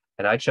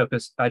 And I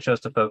chose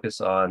to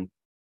focus on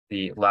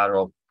the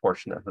lateral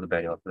portion of the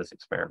habenula for this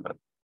experiment.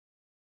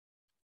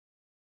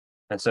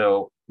 And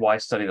so why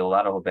study the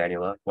lateral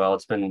habenula? Well,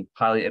 it's been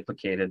highly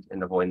implicated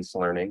in avoidance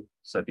learning.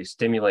 So if you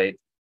stimulate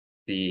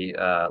the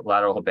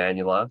lateral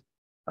habenula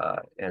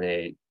in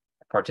a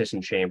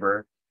partition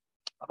chamber,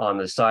 on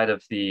the side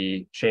of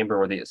the chamber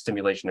where the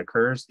stimulation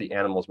occurs, the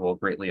animals will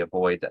greatly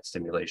avoid that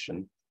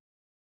stimulation.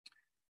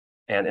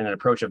 And in an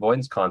approach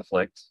avoidance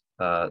conflict,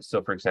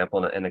 so for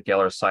example, in a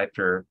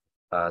Geller-Seipter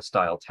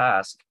style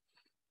task,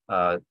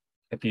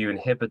 if you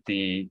inhibit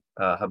the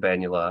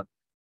habenula,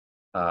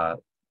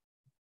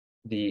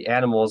 the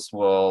animals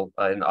will,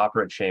 in an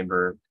operant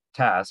chamber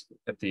task,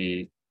 if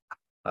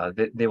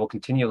they will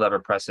continue lever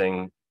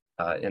pressing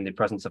in the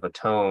presence of a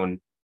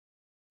tone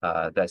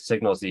that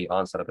signals the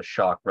onset of a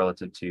shock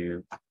relative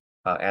to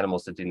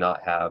animals that do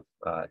not have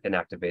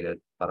inactivated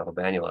lateral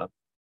habenula.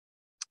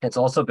 It's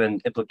also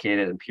been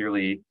implicated in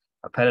purely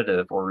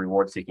appetitive or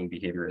reward-seeking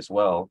behavior as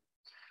well.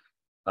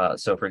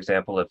 So for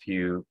example, if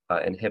you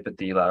inhibit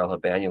the lateral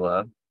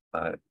habenula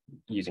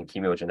using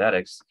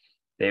chemogenetics,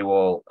 they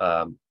will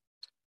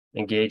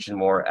engage in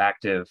more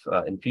active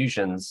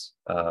infusions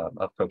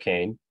of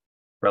cocaine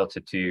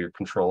relative to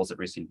controls that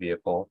receive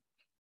vehicle.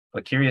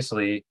 But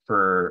curiously,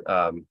 for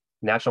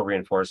natural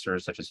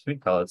reinforcers such as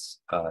food pellets,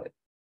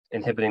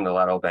 inhibiting the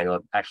lateral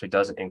habenula actually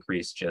doesn't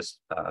increase just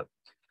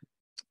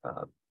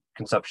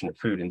consumption of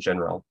food in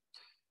general.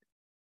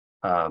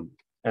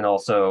 And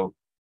also,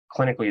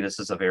 clinically, this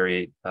is a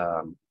very,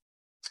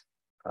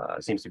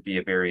 seems to be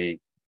a very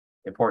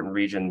important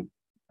region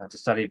to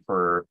study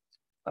for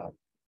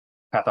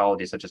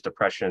pathology such as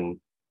depression,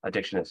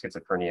 addiction, and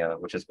schizophrenia,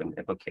 which has been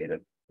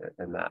implicated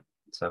in that.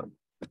 So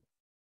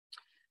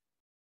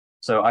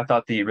I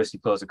thought the risky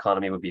closed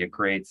economy would be a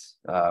great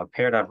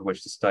paradigm for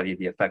which to study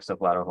the effects of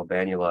lateral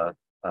habenula,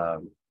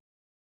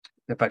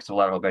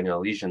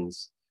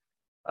 lesions.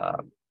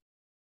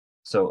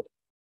 So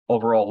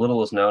overall,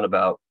 little is known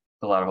about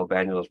the lateral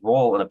habenula's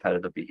role in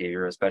appetitive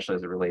behavior, especially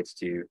as it relates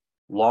to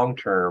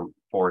long-term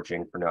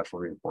foraging for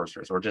natural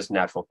reinforcers, or just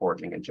natural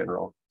foraging in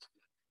general.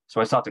 So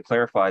I sought to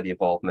clarify the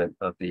involvement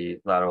of the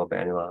lateral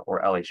habenula,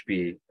 or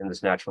LHB, in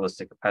this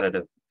naturalistic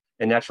appetitive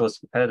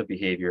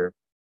behavior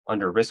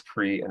under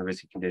risk-free and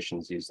risky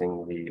conditions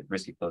using the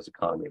risky closed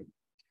economy.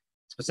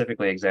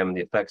 specifically examined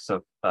the effects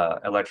of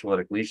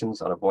electrolytic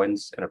lesions on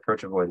avoidance and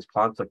approach avoidance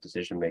conflict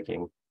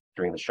decision-making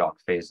during the shock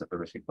phase of the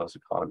risk-exposed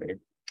economy.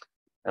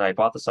 And I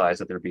hypothesized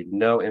that there'd be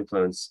no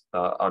influence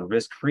on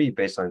risk-free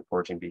baseline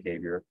foraging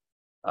behavior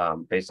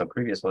based on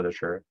previous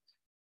literature,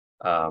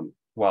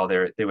 while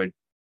they would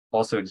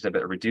also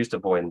exhibit a reduced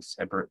avoidance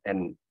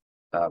and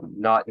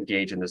not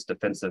engage in this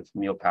defensive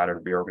meal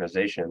pattern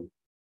reorganization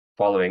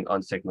following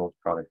unsignaled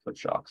chronic foot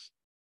shocks.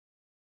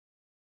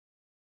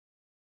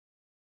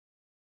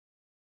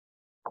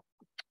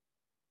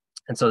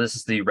 And so this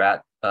is the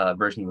rat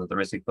version of the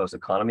risk-exposed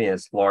economy.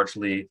 It's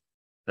largely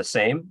the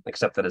same,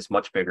 except that it's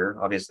much bigger,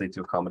 obviously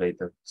to accommodate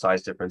the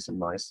size difference in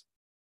mice.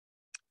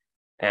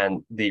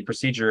 And the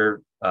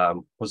procedure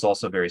was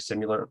also very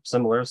similar.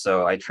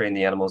 So I trained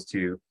the animals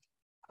to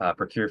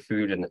procure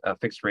food in a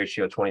fixed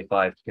ratio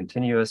 25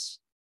 continuous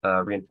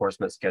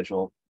reinforcement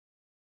schedule.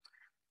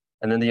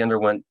 And then they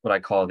underwent what I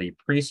call the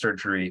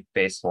pre-surgery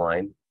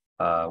baseline,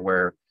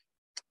 where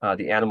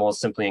the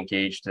animals simply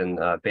engaged in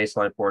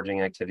baseline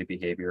foraging activity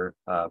behavior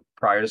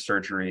prior to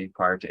surgery,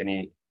 prior to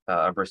any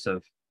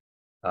aversive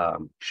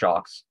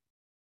shocks.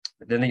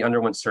 Then they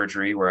underwent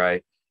surgery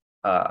where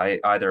I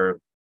either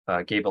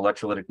gave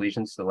electrolytic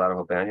lesions to the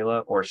lateral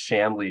banula or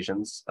sham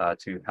lesions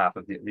to half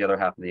of the other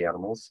half of the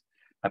animals.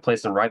 I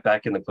placed them right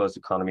back in the closed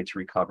economy to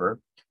recover.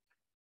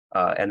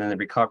 And then they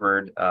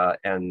recovered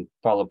and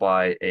followed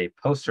by a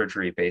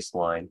post-surgery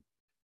baseline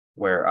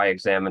where I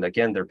examined,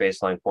 again, their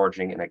baseline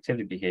foraging and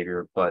activity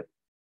behavior, but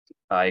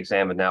I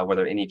examined now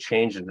whether any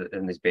change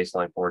in these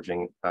baseline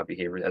foraging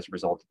behavior as a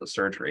result of the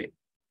surgery.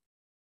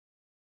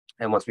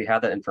 And once we had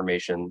that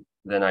information,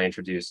 then I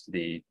introduced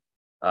the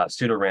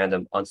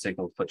pseudo-random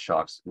unsignaled foot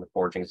shocks in the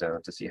foraging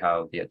zone to see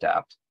how they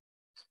adapt.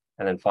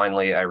 And then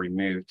finally, I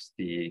removed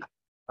the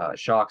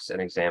shocks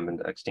and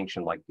examined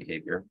extinction-like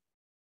behavior.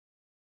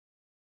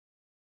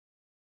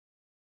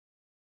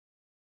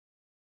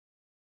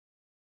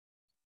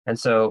 And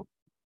so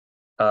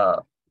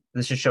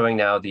this is showing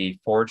now the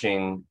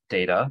foraging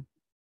data.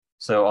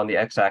 So on the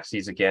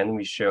x-axis, again,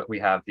 we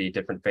have the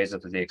different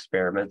phases of the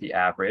experiment, the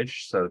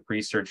average, so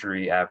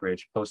pre-surgery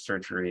average,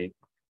 post-surgery,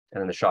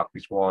 and then the shock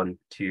weeks 1,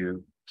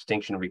 2,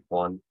 extinction week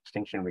 1,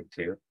 extinction week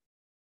 2.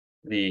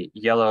 The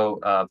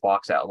yellow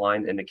box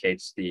outline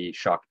indicates the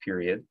shock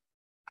period.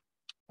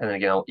 And then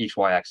again, on each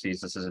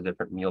y-axis, this is a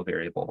different meal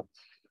variable.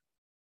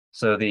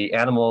 So the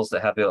animals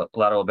that have the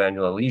lateral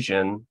banula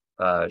lesion,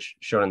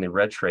 shown in the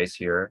red trace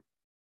here,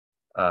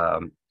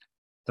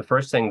 the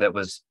first thing that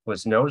was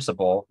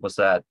noticeable was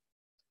that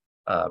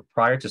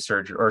prior to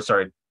surgery, or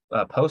sorry,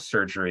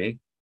 post-surgery,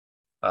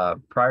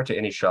 prior to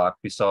any shock,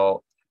 we saw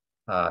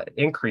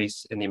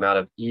increase in the amount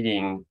of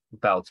eating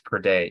bouts per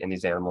day in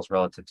these animals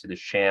relative to the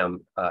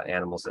sham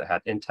animals that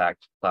had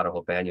intact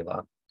lateral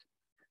banula.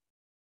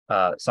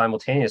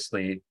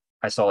 Simultaneously,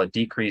 I saw a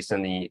decrease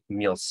in the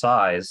meal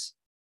size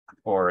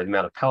or the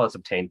amount of pellets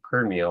obtained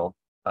per meal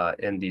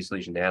in these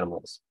lesioned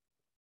animals.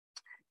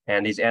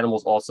 And these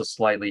animals also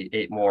slightly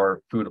ate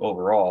more food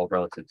overall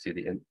relative to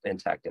the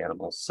intact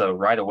animals. So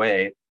right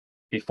away,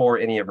 before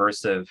any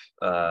aversive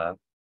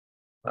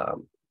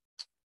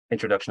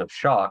introduction of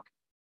shock,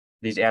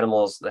 these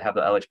animals that have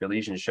the LHB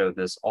lesion showed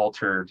this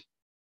altered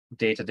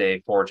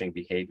day-to-day foraging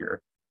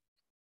behavior.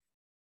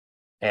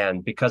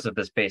 And because of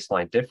this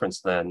baseline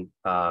difference then,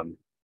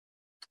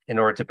 in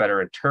order to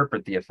better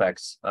interpret the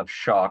effects of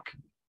shock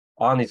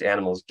on these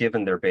animals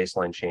given their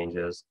baseline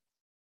changes,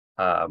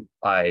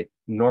 I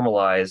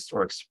normalized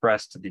or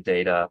expressed the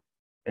data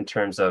in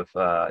terms of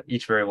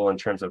each variable in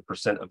terms of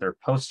percent of their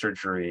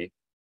post-surgery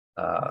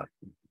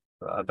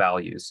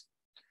values.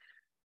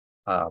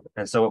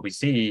 And so what we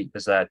see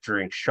is that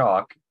during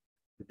shock,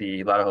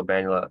 the lateral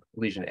banula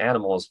lesion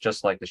animals,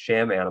 just like the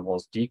sham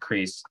animals,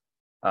 decrease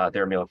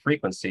their meal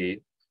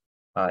frequency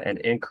and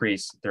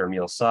increase their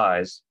meal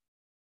size.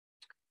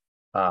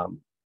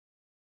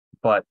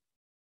 But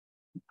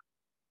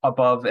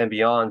above and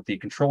beyond the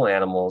control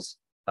animals,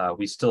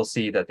 we still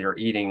see that they're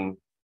eating,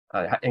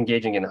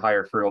 engaging in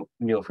higher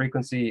meal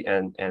frequency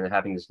and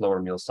having this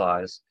lower meal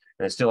size,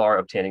 and they still are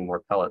obtaining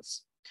more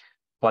pellets.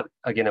 But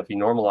again, if we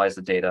normalize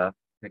the data,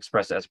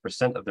 expressed as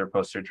percent of their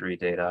post-surgery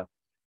data,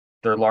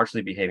 they're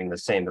largely behaving the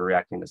same, they're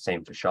reacting the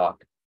same to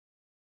shock.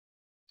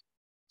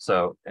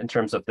 So in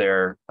terms of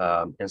their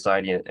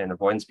anxiety and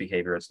avoidance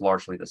behavior, it's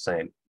largely the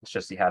same. It's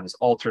just you have this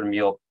altered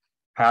meal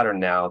pattern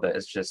now that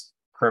is just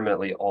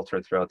permanently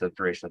altered throughout the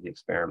duration of the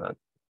experiment.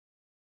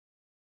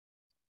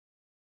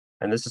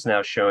 And this is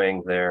now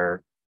showing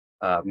their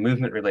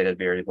movement-related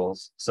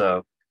variables.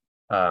 So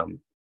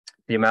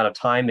the amount of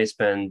time they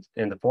spend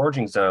in the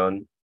foraging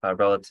zone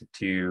relative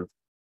to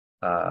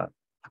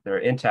their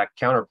intact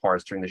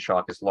counterparts during the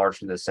shock is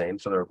largely the same.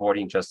 So they're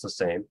avoiding just the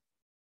same.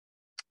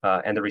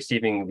 And they're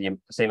receiving the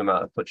same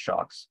amount of foot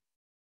shocks.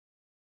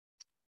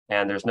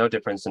 And there's no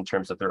difference in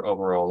terms of their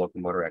overall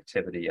locomotor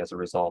activity as a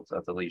result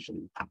of the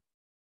lesion.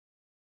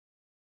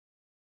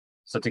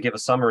 So to give a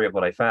summary of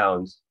what I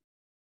found,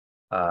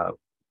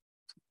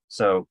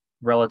 so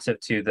relative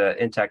to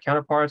the intact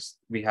counterparts,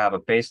 we have a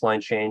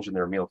baseline change in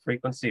their meal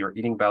frequency or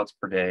eating bouts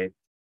per day.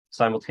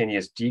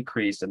 simultaneous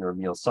decrease in their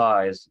meal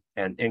size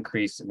and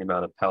increase in the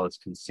amount of pellets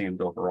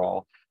consumed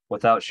overall,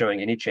 without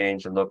showing any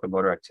change in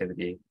locomotor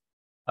activity.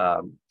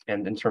 And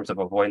in terms of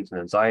avoidance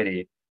and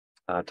anxiety,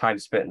 time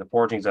spent in the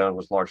foraging zone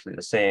was largely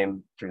the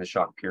same during the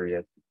shock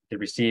period. They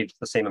received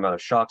the same amount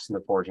of shocks in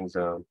the foraging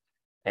zone,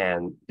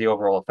 and the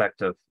overall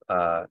effect of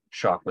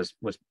shock was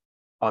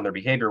on their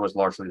behavior was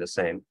largely the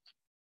same.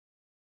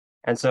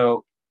 And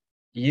so,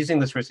 using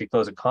this risky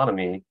closed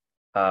economy,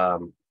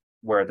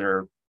 where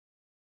their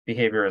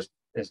behavior is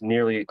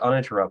nearly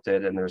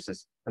uninterrupted, and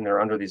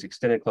they're under these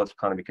extended closed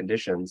economy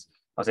conditions,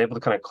 I was able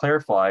to kind of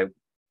clarify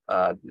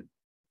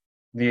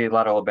the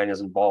lateral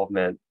albenya's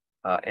involvement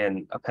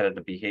in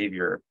appetitive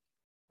behavior,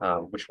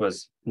 which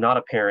was not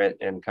apparent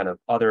in kind of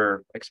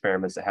other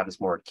experiments that have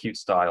this more acute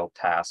style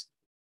task.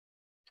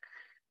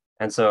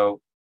 And so,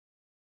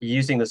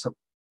 using this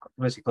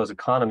risky closed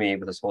economy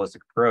with this holistic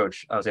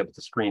approach, I was able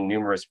to screen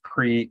numerous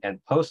pre and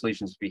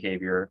post-lesion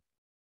behavior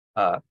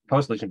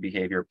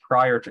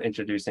prior to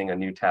introducing a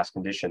new task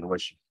condition,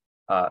 which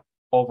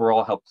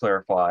overall helped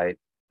clarify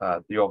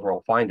the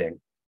overall finding.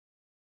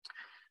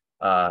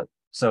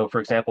 So, for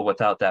example,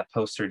 without that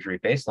post-surgery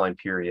baseline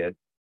period,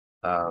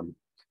 it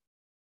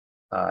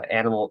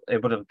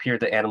would have appeared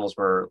that animals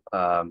were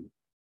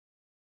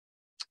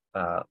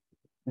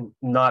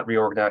not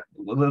reorganized.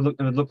 It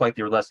would look like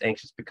they were less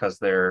anxious because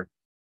they're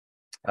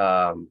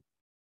not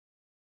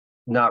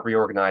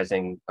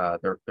reorganizing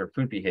their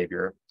food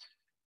behavior.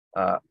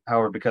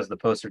 However, because of the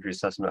post-surgery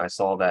assessment, I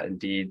saw that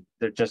indeed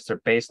their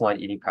baseline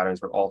eating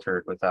patterns were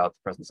altered without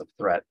the presence of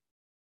threat,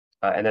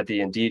 and that they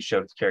indeed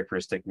showed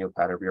characteristic meal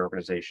pattern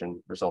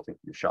reorganization resulting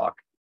from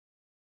shock.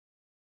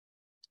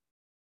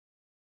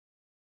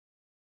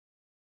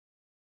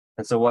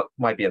 And so, what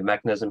might be a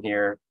mechanism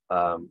here?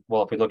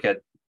 Well, if we look at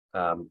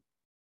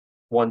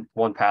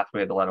one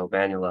pathway of the lateral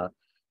albenula,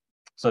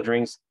 so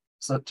during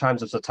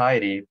times of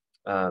satiety,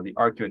 the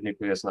arcuate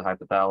nucleus in the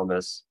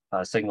hypothalamus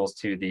signals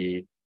to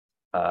the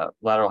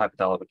lateral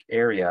hypothalamic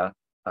area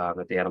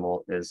that the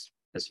animal is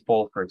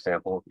full, for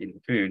example, eating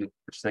food,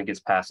 which then gets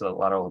passed to the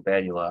lateral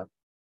albenula,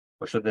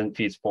 which then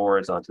feeds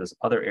forwards onto this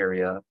other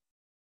area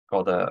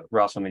called the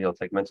rostral-medial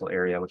tegmental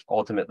area, which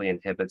ultimately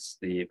inhibits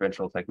the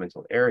ventral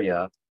tegmental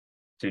area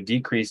to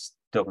decrease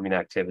dopamine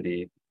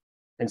activity,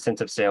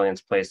 incentive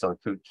salience placed on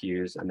food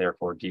cues, and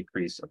therefore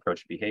decrease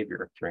approach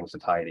behavior during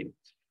satiety.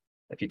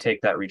 If you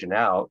take that region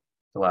out,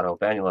 the lateral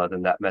albenula,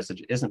 then that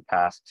message isn't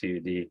passed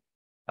to the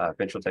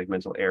ventral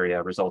tegmental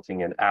area,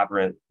 resulting in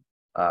aberrant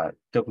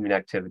dopamine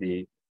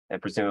activity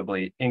and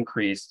presumably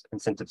increased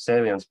incentive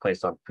salience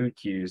placed on food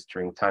cues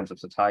during times of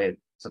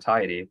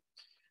satiety,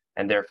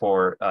 and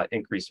therefore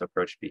increased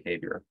approach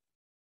behavior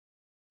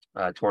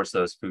towards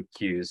those food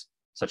cues,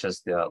 such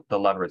as the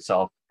lever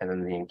itself, and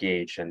then the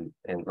engage and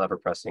lever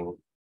pressing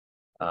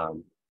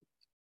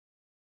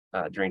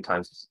during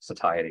times of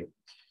satiety.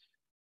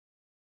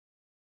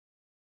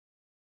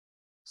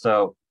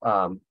 So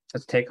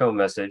as a take-home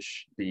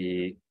message,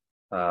 the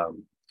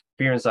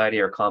fear and anxiety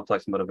are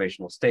complex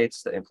motivational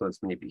states that influence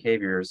many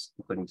behaviors,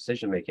 including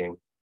decision-making.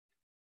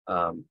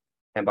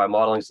 And by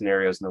modeling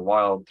scenarios in the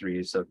wild through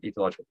use of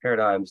ethological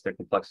paradigms, their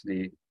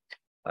complexity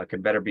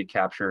can better be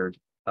captured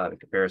in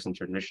comparison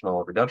to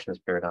traditional reductionist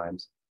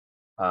paradigms.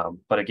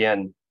 But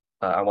again,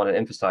 I want to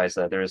emphasize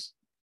that the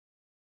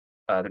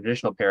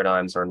traditional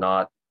paradigms are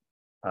not,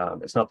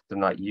 it's not that they're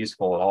not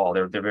useful at all.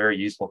 They're very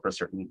useful for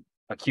certain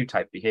acute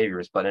type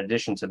behaviors, but in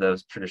addition to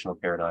those traditional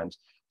paradigms,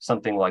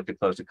 something like the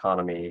closed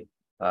economy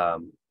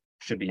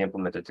should be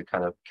implemented to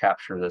kind of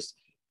capture this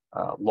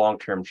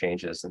long-term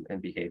changes in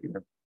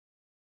behavior.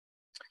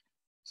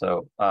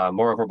 So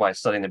moreover, by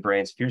studying the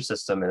brain's fear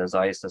system and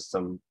anxiety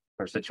system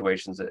for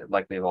situations that it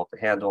likely evolved to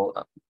handle,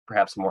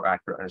 perhaps a more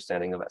accurate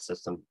understanding of that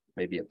system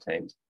may be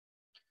obtained.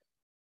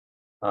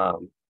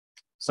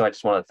 So I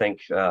just want to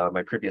thank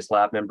my previous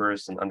lab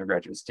members and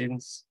undergraduate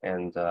students,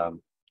 and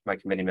my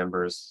committee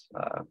members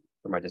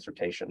for my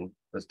dissertation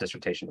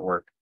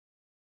work.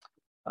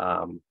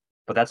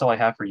 But that's all I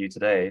have for you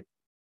today.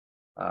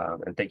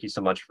 And thank you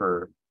so much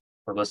for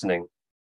listening.